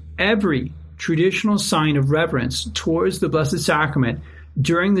repeat, every traditional sign of reverence towards the Blessed Sacrament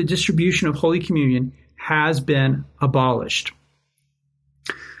during the distribution of Holy Communion has been abolished.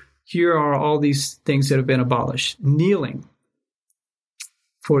 Here are all these things that have been abolished. Kneeling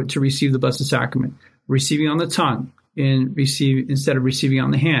to receive the Blessed Sacrament, receiving on the tongue instead of receiving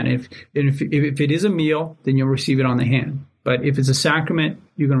on the hand. If it is a meal, then you'll receive it on the hand. But if it's a sacrament,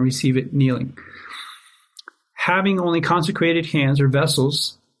 you're going to receive it kneeling. Having only consecrated hands or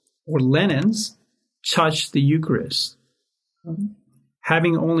vessels or linens touch the Eucharist.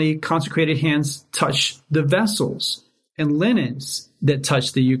 Having only consecrated hands touch the vessels and linens that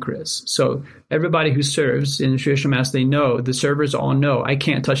touch the Eucharist. So everybody who serves in the traditional Mass, the servers all know, I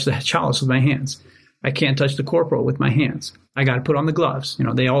can't touch the chalice with my hands. I can't touch the corporal with my hands. I got to put on the gloves.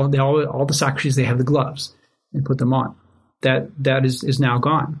 All the sacristies, they have the gloves and put them on. That is now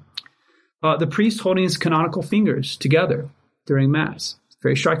gone. The priest holding his canonical fingers together during Mass. It's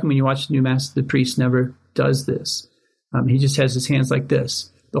very striking when you watch the new Mass. The priest never does this. He just has his hands like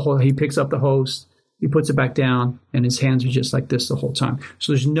this. He picks up the host, he puts it back down, and his hands are just like this the whole time.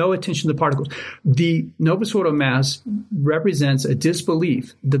 So there's no attention to the particles. The Novus Ordo Mass represents a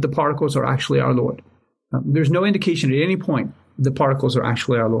disbelief that the particles are actually our Lord. There's no indication at any point the particles are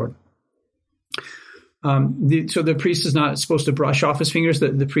actually our Lord. So the priest is not supposed to brush off his fingers.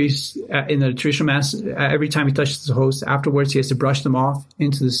 The priest in the traditional Mass, every time he touches the host, afterwards he has to brush them off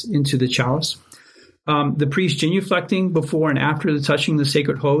into the chalice. The priest genuflecting before and after the touching the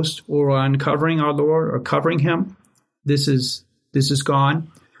sacred host, or uncovering our Lord or covering him, this is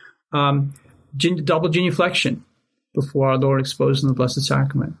gone. Double genuflection before our Lord exposed in the Blessed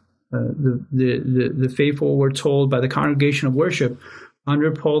Sacrament. The faithful were told by the Congregation of Worship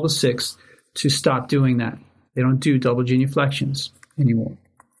under Paul VI to stop doing that. They don't do double genuflections anymore.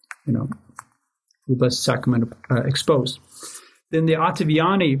 The Blessed Sacrament exposed. Then the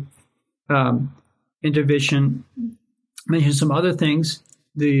Ottaviani intervention mentions some other things.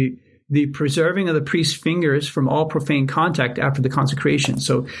 The preserving of the priest's fingers from all profane contact after the consecration.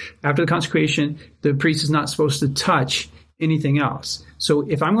 So after the consecration, the priest is not supposed to touch anything else. So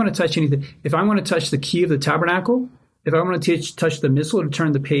if I'm going to touch anything, if I'm going to touch the key of the tabernacle, if I'm going to touch the missal to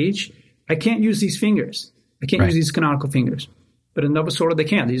turn the page, I can't use these fingers. I can't use these canonical fingers. But in Novus Ordo, they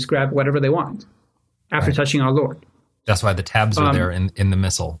can. They just grab whatever they want after touching our Lord. That's why the tabs are there in the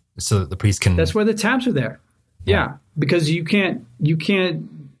missal, so that the priest can... That's why the tabs are there. Yeah, because you can't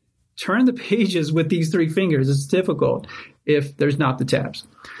turn the pages with these three fingers. It's difficult if there's not the tabs.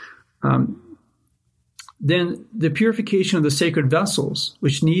 Then the purification of the sacred vessels,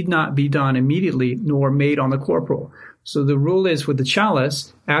 which need not be done immediately nor made on the corporal. So the rule is with the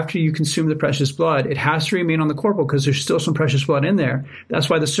chalice, after you consume the precious blood, it has to remain on the corporal because there's still some precious blood in there. That's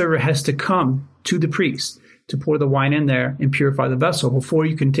why the server has to come to the priest to pour the wine in there and purify the vessel before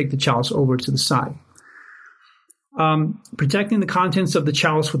you can take the chalice over to the side. Protecting the contents of the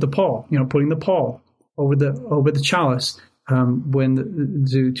chalice with the pall, putting the pall over the chalice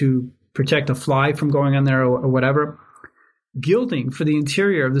to protect a fly from going in there or whatever. Gilding for the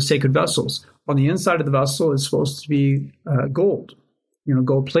interior of the sacred vessels. On the inside of the vessel is supposed to be gold,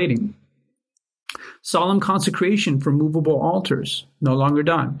 gold plating. Solemn consecration for movable altars, no longer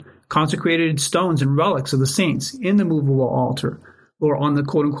done. Consecrated stones and relics of the saints in the movable altar or on the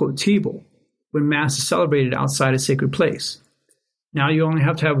quote-unquote table when Mass is celebrated outside a sacred place. Now you only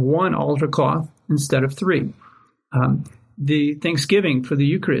have to have one altar cloth instead of three. The thanksgiving for the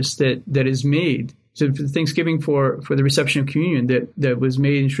Eucharist that is made, so the thanksgiving for the reception of communion that was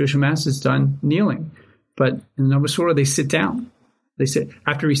made in traditional Mass is done kneeling. But in the Novus Ordo, they sit down. They sit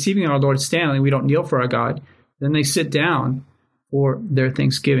after receiving our Lord standing. We don't kneel for our God. Then they sit down for their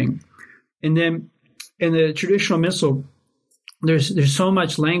thanksgiving. And then in the traditional missal, there's so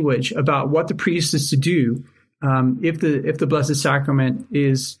much language about what the priest is to do if the Blessed Sacrament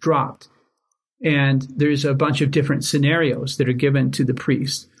is dropped. And there's a bunch of different scenarios that are given to the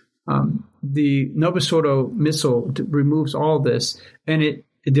priest. The Novus Ordo Missal removes all this, and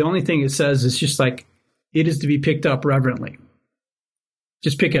the only thing it says is just like, it is to be picked up reverently.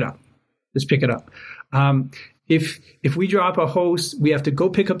 Just pick it up. Just pick it up. If we drop a host, we have to go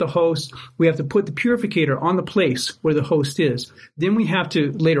pick up the host. We have to put the purificator on the place where the host is. Then we have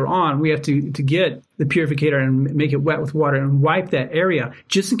to, later on, we have to get the purificator and make it wet with water and wipe that area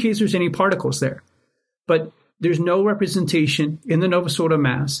just in case there's any particles there. But there's no representation in the Novus Ordo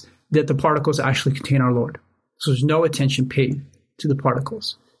Mass that the particles actually contain our Lord. So there's no attention paid to the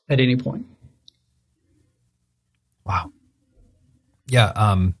particles at any point. Wow.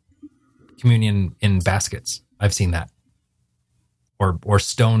 Yeah. Communion in baskets. I've seen that. or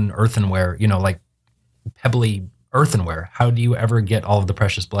stone earthenware, like pebbly earthenware. How do you ever get all of the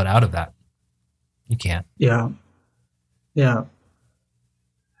precious blood out of that? You can't. Yeah.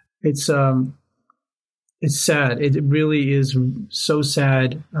 It's sad. It really is so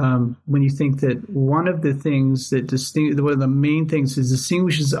sad when you think that one of the things that one of the main things that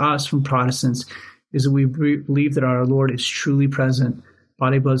distinguishes us from Protestants is that we believe that our Lord is truly present,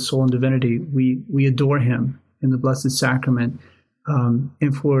 body, blood, soul, and divinity. We adore him in the Blessed Sacrament.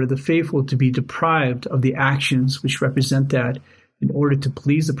 And for the faithful to be deprived of the actions which represent that in order to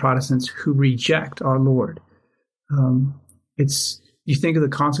please the Protestants who reject our Lord. You think of the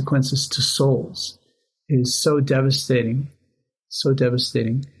consequences to souls. It is so devastating, so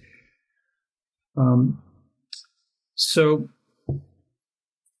devastating.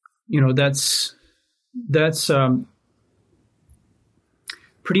 That's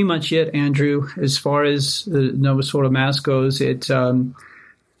pretty much it, Andrew. As far as the Novus Ordo Mass goes, the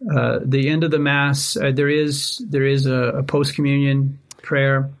end of the Mass, there is a post-communion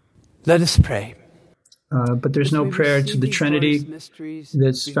prayer. Let us pray. But there's no prayer to the Trinity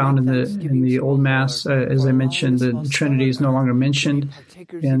that's found in the Old Mass. As I mentioned, the Trinity is no longer mentioned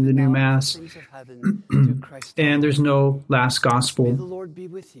in the new Mass. And there's no last Gospel.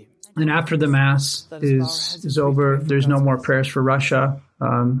 And after the Mass is over, there's no more prayers for Russia.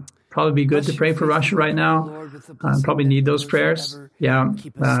 Probably be good to pray for Russia right now. Probably need those prayers. Yeah.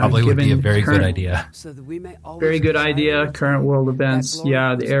 Probably would be a very good idea. Very good idea. Current world events.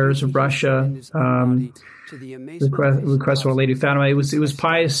 Yeah, the errors of Russia. The request of Our Lady of Fatima. It was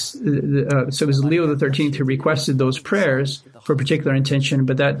Pius. So it was Leo XIII who requested those prayers for a particular intention,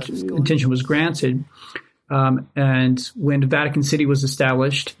 but that intention was granted. And when Vatican City was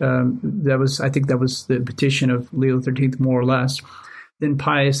established, I think that was the petition of Leo XIII, more or less. Then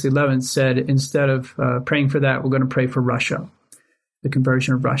Pius XI said, instead of praying for that, we're going to pray for Russia, the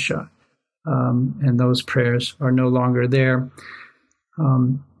conversion of Russia. And those prayers are no longer there.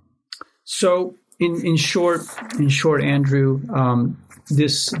 So in short, Andrew,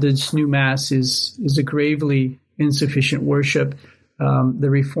 this new Mass is a gravely insufficient worship. The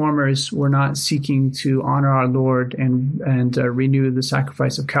Reformers were not seeking to honor our Lord and renew the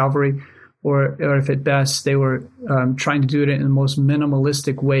sacrifice of Calvary, or if at best they were trying to do it in the most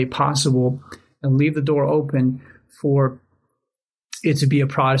minimalistic way possible and leave the door open for it to be a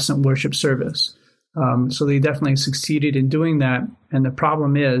Protestant worship service. So they definitely succeeded in doing that. And the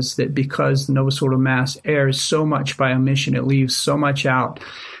problem is that because the Novus Ordo Mass errs so much by omission, it leaves so much out,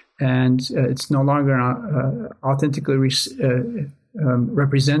 and it's no longer authentically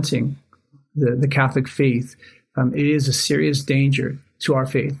representing the Catholic faith. It is a serious danger to our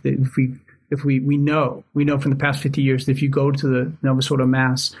faith. If we know from the past 50 years that if you go to the Novus Ordo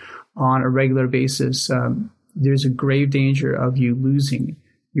Mass on a regular basis, there's a grave danger of you losing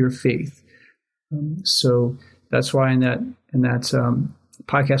your faith. So that's why in that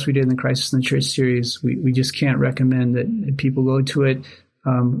podcast we did in the Crisis in the Church series, we just can't recommend that people go to it.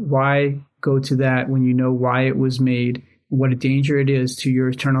 Why go to that when you know why it was made, what a danger it is to your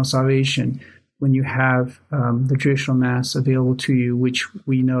eternal salvation when you have the traditional Mass available to you, which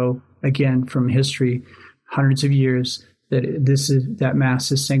we know, again, from history, hundreds of years, that Mass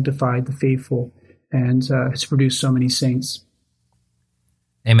has sanctified the faithful and has produced so many saints.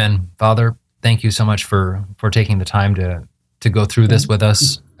 Amen. Father, thank you so much for taking the time to go through this with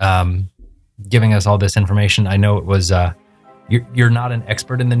us, giving us all this information. I know it was you're not an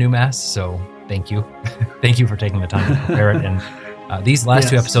expert in the new Mass, so thank you. Thank you for taking the time to prepare it. And these last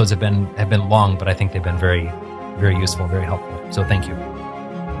two episodes have been long, but I think they've been very, very useful, very helpful. So thank you.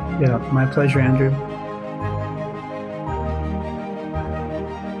 Yeah, my pleasure, Andrew.